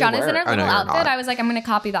 When Shoshana's in her little outfit, I was like, I'm gonna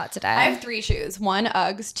copy that today. I have 3 shoes. 1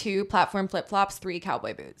 Uggs, 2 platform flip-flops, 3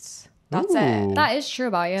 cowboy boots. That's it. That is true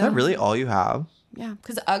about you. Is that really all you have? Yeah,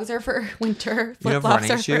 because Uggs are for winter. You have Flip-flops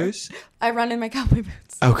running are for- shoes? I run in my cowboy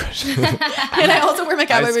boots. Oh, gosh. And I also wear my I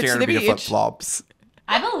cowboy was boots to scared the to be beach. flip-flops.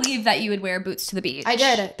 I believe that you would wear boots to the beach. I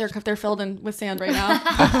did. They're filled in with sand right now.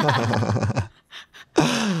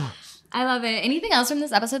 I love it. Anything else from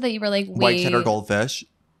this episode that you were like, wait, White cheddar goldfish.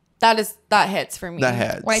 that hits for me. That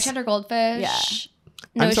hits. white cheddar goldfish? Yeah.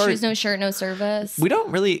 No I'm sorry. shoes, no shirt, no service.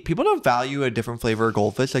 People don't value a different flavor of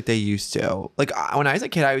goldfish like they used to. Like when I was a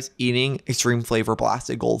kid, I was eating extreme flavor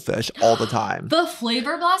blasted goldfish all the time. The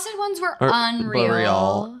flavor blasted ones were unreal.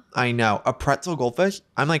 Unreal. I know. A pretzel goldfish.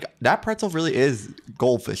 I'm like, that pretzel really is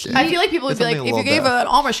goldfish. I feel like people would It's be like, something a if you little gave bit. an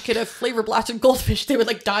Amish kid a flavor blasted goldfish, they would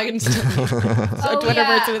like die instantly.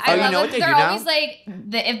 whatever it's with I Oh, you love know it. what they They're do now? always like,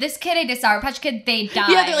 if this kid ate a Sour Patch Kid, they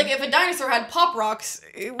die. Yeah, they're like, if a dinosaur had pop rocks,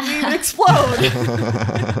 it would explode.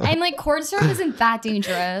 And like corn syrup isn't that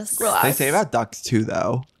dangerous. Relax. They say about ducks too,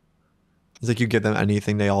 though. It's like you give them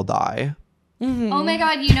anything, they all die. Oh my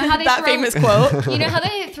god, you know how they That throw famous quote. You know how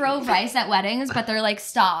they throw rice at weddings, but they're like,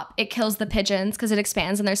 stop. It kills the pigeons because it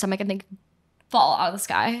expands in their stomach and they fall out of the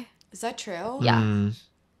sky. Is that true? Yeah.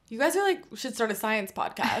 You guys are like, should start a science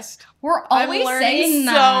podcast. We're always saying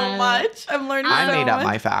that. so much. I'm learning I so made up much.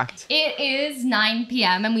 my fact. It is 9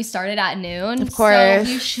 p.m. and we started at noon. Of course.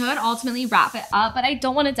 So we should ultimately wrap it up, but I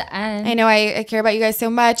don't want it to end. I know I care about you guys so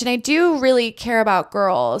much, and I do really care about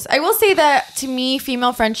girls. I will say that to me,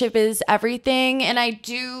 female friendship is everything, and I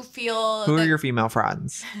do feel Who that- are your female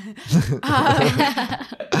friends?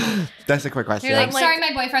 That's a quick question. You're like, sorry,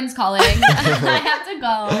 my boyfriend's calling. I have to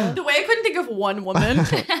go. the way I couldn't think of one woman.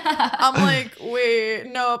 I'm like, wait,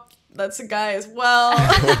 nope. That's a guy as well.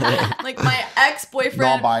 Like my ex-boyfriend.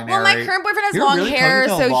 Non-binary. Well, my current boyfriend has You're long really hair,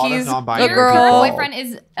 close to a so lot of he's a non-binary Your girl. current boyfriend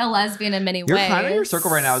is a lesbian in many You're ways. kind of your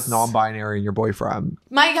circle right now is non-binary and your boyfriend.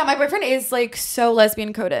 My boyfriend is like so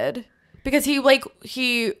lesbian coded. Because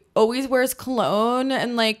he always wears cologne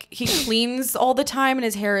and like he cleans all the time and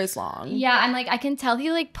his hair is long. Yeah, I'm like, I can tell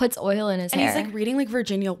he like puts oil in his And hair. he's like reading like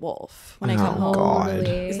Virginia Woolf when I Oh, come home. God.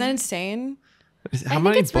 Totally. Isn't that insane? How think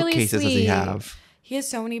many it's really bookcases does he sweet. have? He has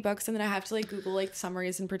so many books and then I have to like Google like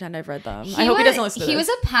summaries and pretend I've read them. He I hope he was- doesn't listen to He this.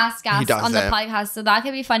 was a past guest on the doesn't. podcast, so that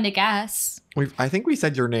could be fun to guess. I think we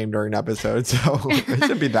said your name during the episode, so it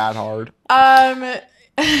shouldn't be that hard.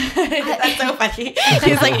 That's so funny.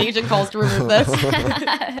 He's like, agent calls to remove this.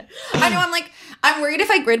 I know. I'm worried if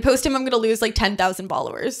I grid post him, I'm gonna lose like 10,000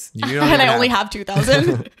 followers, You don't and even I only have- have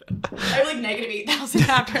 2,000. I have like negative 8,000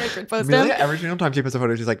 after I grid post Really? him. Every single time she puts a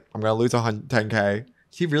photo, she's like, I'm gonna lose 10K.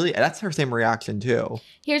 She really, that's her same reaction too.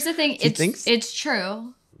 Here's the thing. She thinks- It's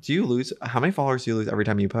true. Do you lose, how many followers do you lose every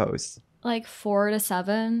time you post? Like 4 to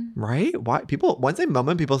 7. Right? Why? People, once a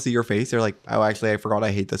moment people see your face, they're like, oh, actually, I forgot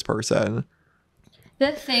I hate this person.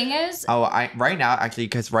 The thing is, Oh, right now, actually,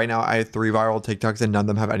 because right now I have 3 viral TikToks and none of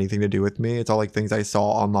them have anything to do with me. It's all like things I saw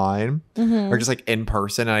online or just like in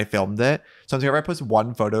person and I filmed it. So I'm saying if I post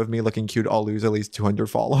one photo of me looking cute, I'll lose at least 200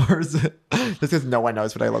 followers just because no one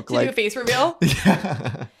knows what I look To do a like. face reveal.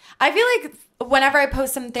 Yeah. I feel like whenever I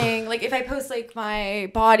post something, like if I post like my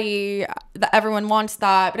body, that everyone wants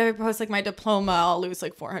that. But if I post like my diploma, I'll lose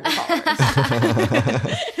like 400 followers.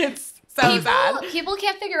 It's so sad. people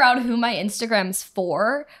can't figure out who my Instagram's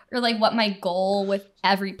for or like what my goal with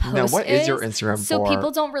every post No, what is your Instagram so for?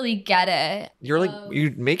 people don't really get it. You're like,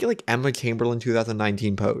 you make it like Emma Chamberlain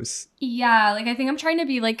 2019 posts. Yeah, like I think I'm trying to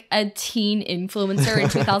be like a teen influencer in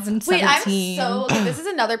 2017. Wait, I'm so. Okay, this is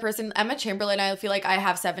another person, Emma Chamberlain. I feel like I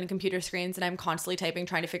have 7 computer screens and I'm constantly typing,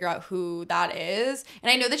 trying to figure out who that is.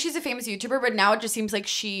 And I know that she's a famous YouTuber, but now it just seems like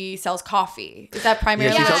she sells coffee. Is that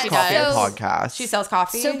primarily Yeah, she what sells she coffee and does? podcasts. She sells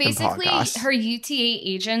coffee. So basically, podcasts. her UTA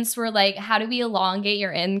agents were like, how do we elongate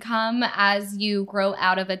your income as you grow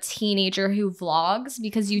out of a teenager who vlogs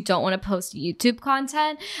because you don't want to post YouTube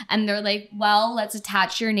content? And they're like, well, let's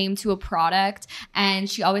attach your name to a product. And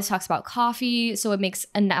she always talks about coffee, so it makes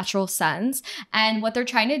a natural sense. And what they're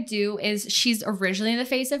trying to do is she's originally the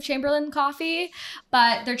face of Chamberlain Coffee,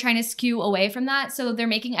 but they're trying to skew away from that. So they're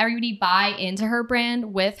making everybody buy into her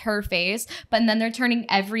brand with her face, but then they're turning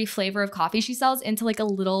every flavor of coffee she sells into like a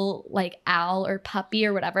little like owl or puppy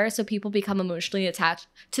or whatever. So people become emotionally attached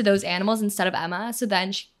to those animals instead of Emma. So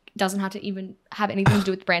then she doesn't have to even have anything to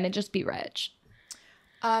do with the brand and just be rich.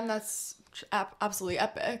 That's absolutely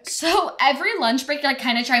epic. So every lunch break, I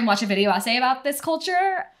kind of try and watch a video essay about this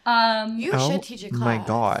culture. You Oh should teach a class. my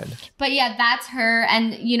God. But yeah, that's her.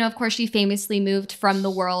 And, you know, of course, she famously moved from the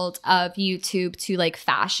world of YouTube to like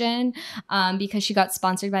fashion because she got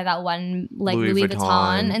sponsored by that one like Louis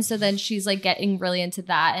Vuitton. And so then she's like getting really into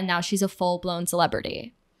that. And now she's a full blown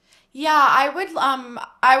celebrity. Yeah,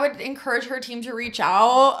 I would encourage her team to reach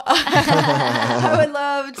out. I would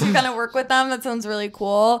love to kind of work with them. That sounds really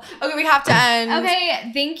cool. Okay, we have to end.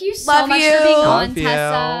 Okay, thank you so Love much you. for being on, Love you.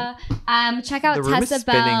 Tessa. Check out The room Tessa is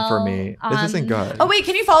spinning Belle. for me. This isn't good. Oh wait,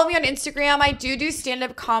 can you follow me on Instagram? I do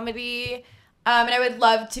stand-up comedy, and I would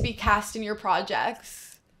love to be cast in your projects.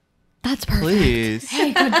 That's perfect. Please.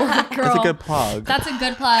 Hey, good work, girl. That's a good plug. That's a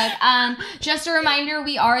good plug. Just a reminder,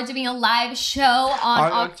 we are doing a live show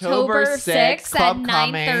on October 6th at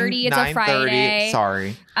 9:30. It's a Friday.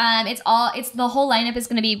 Sorry. It's the whole lineup is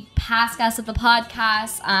going to be past guests of the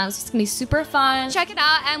podcast. So it's going to be super fun. Check it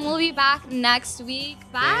out, and we'll be back next week.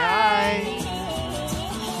 Bye. Bye.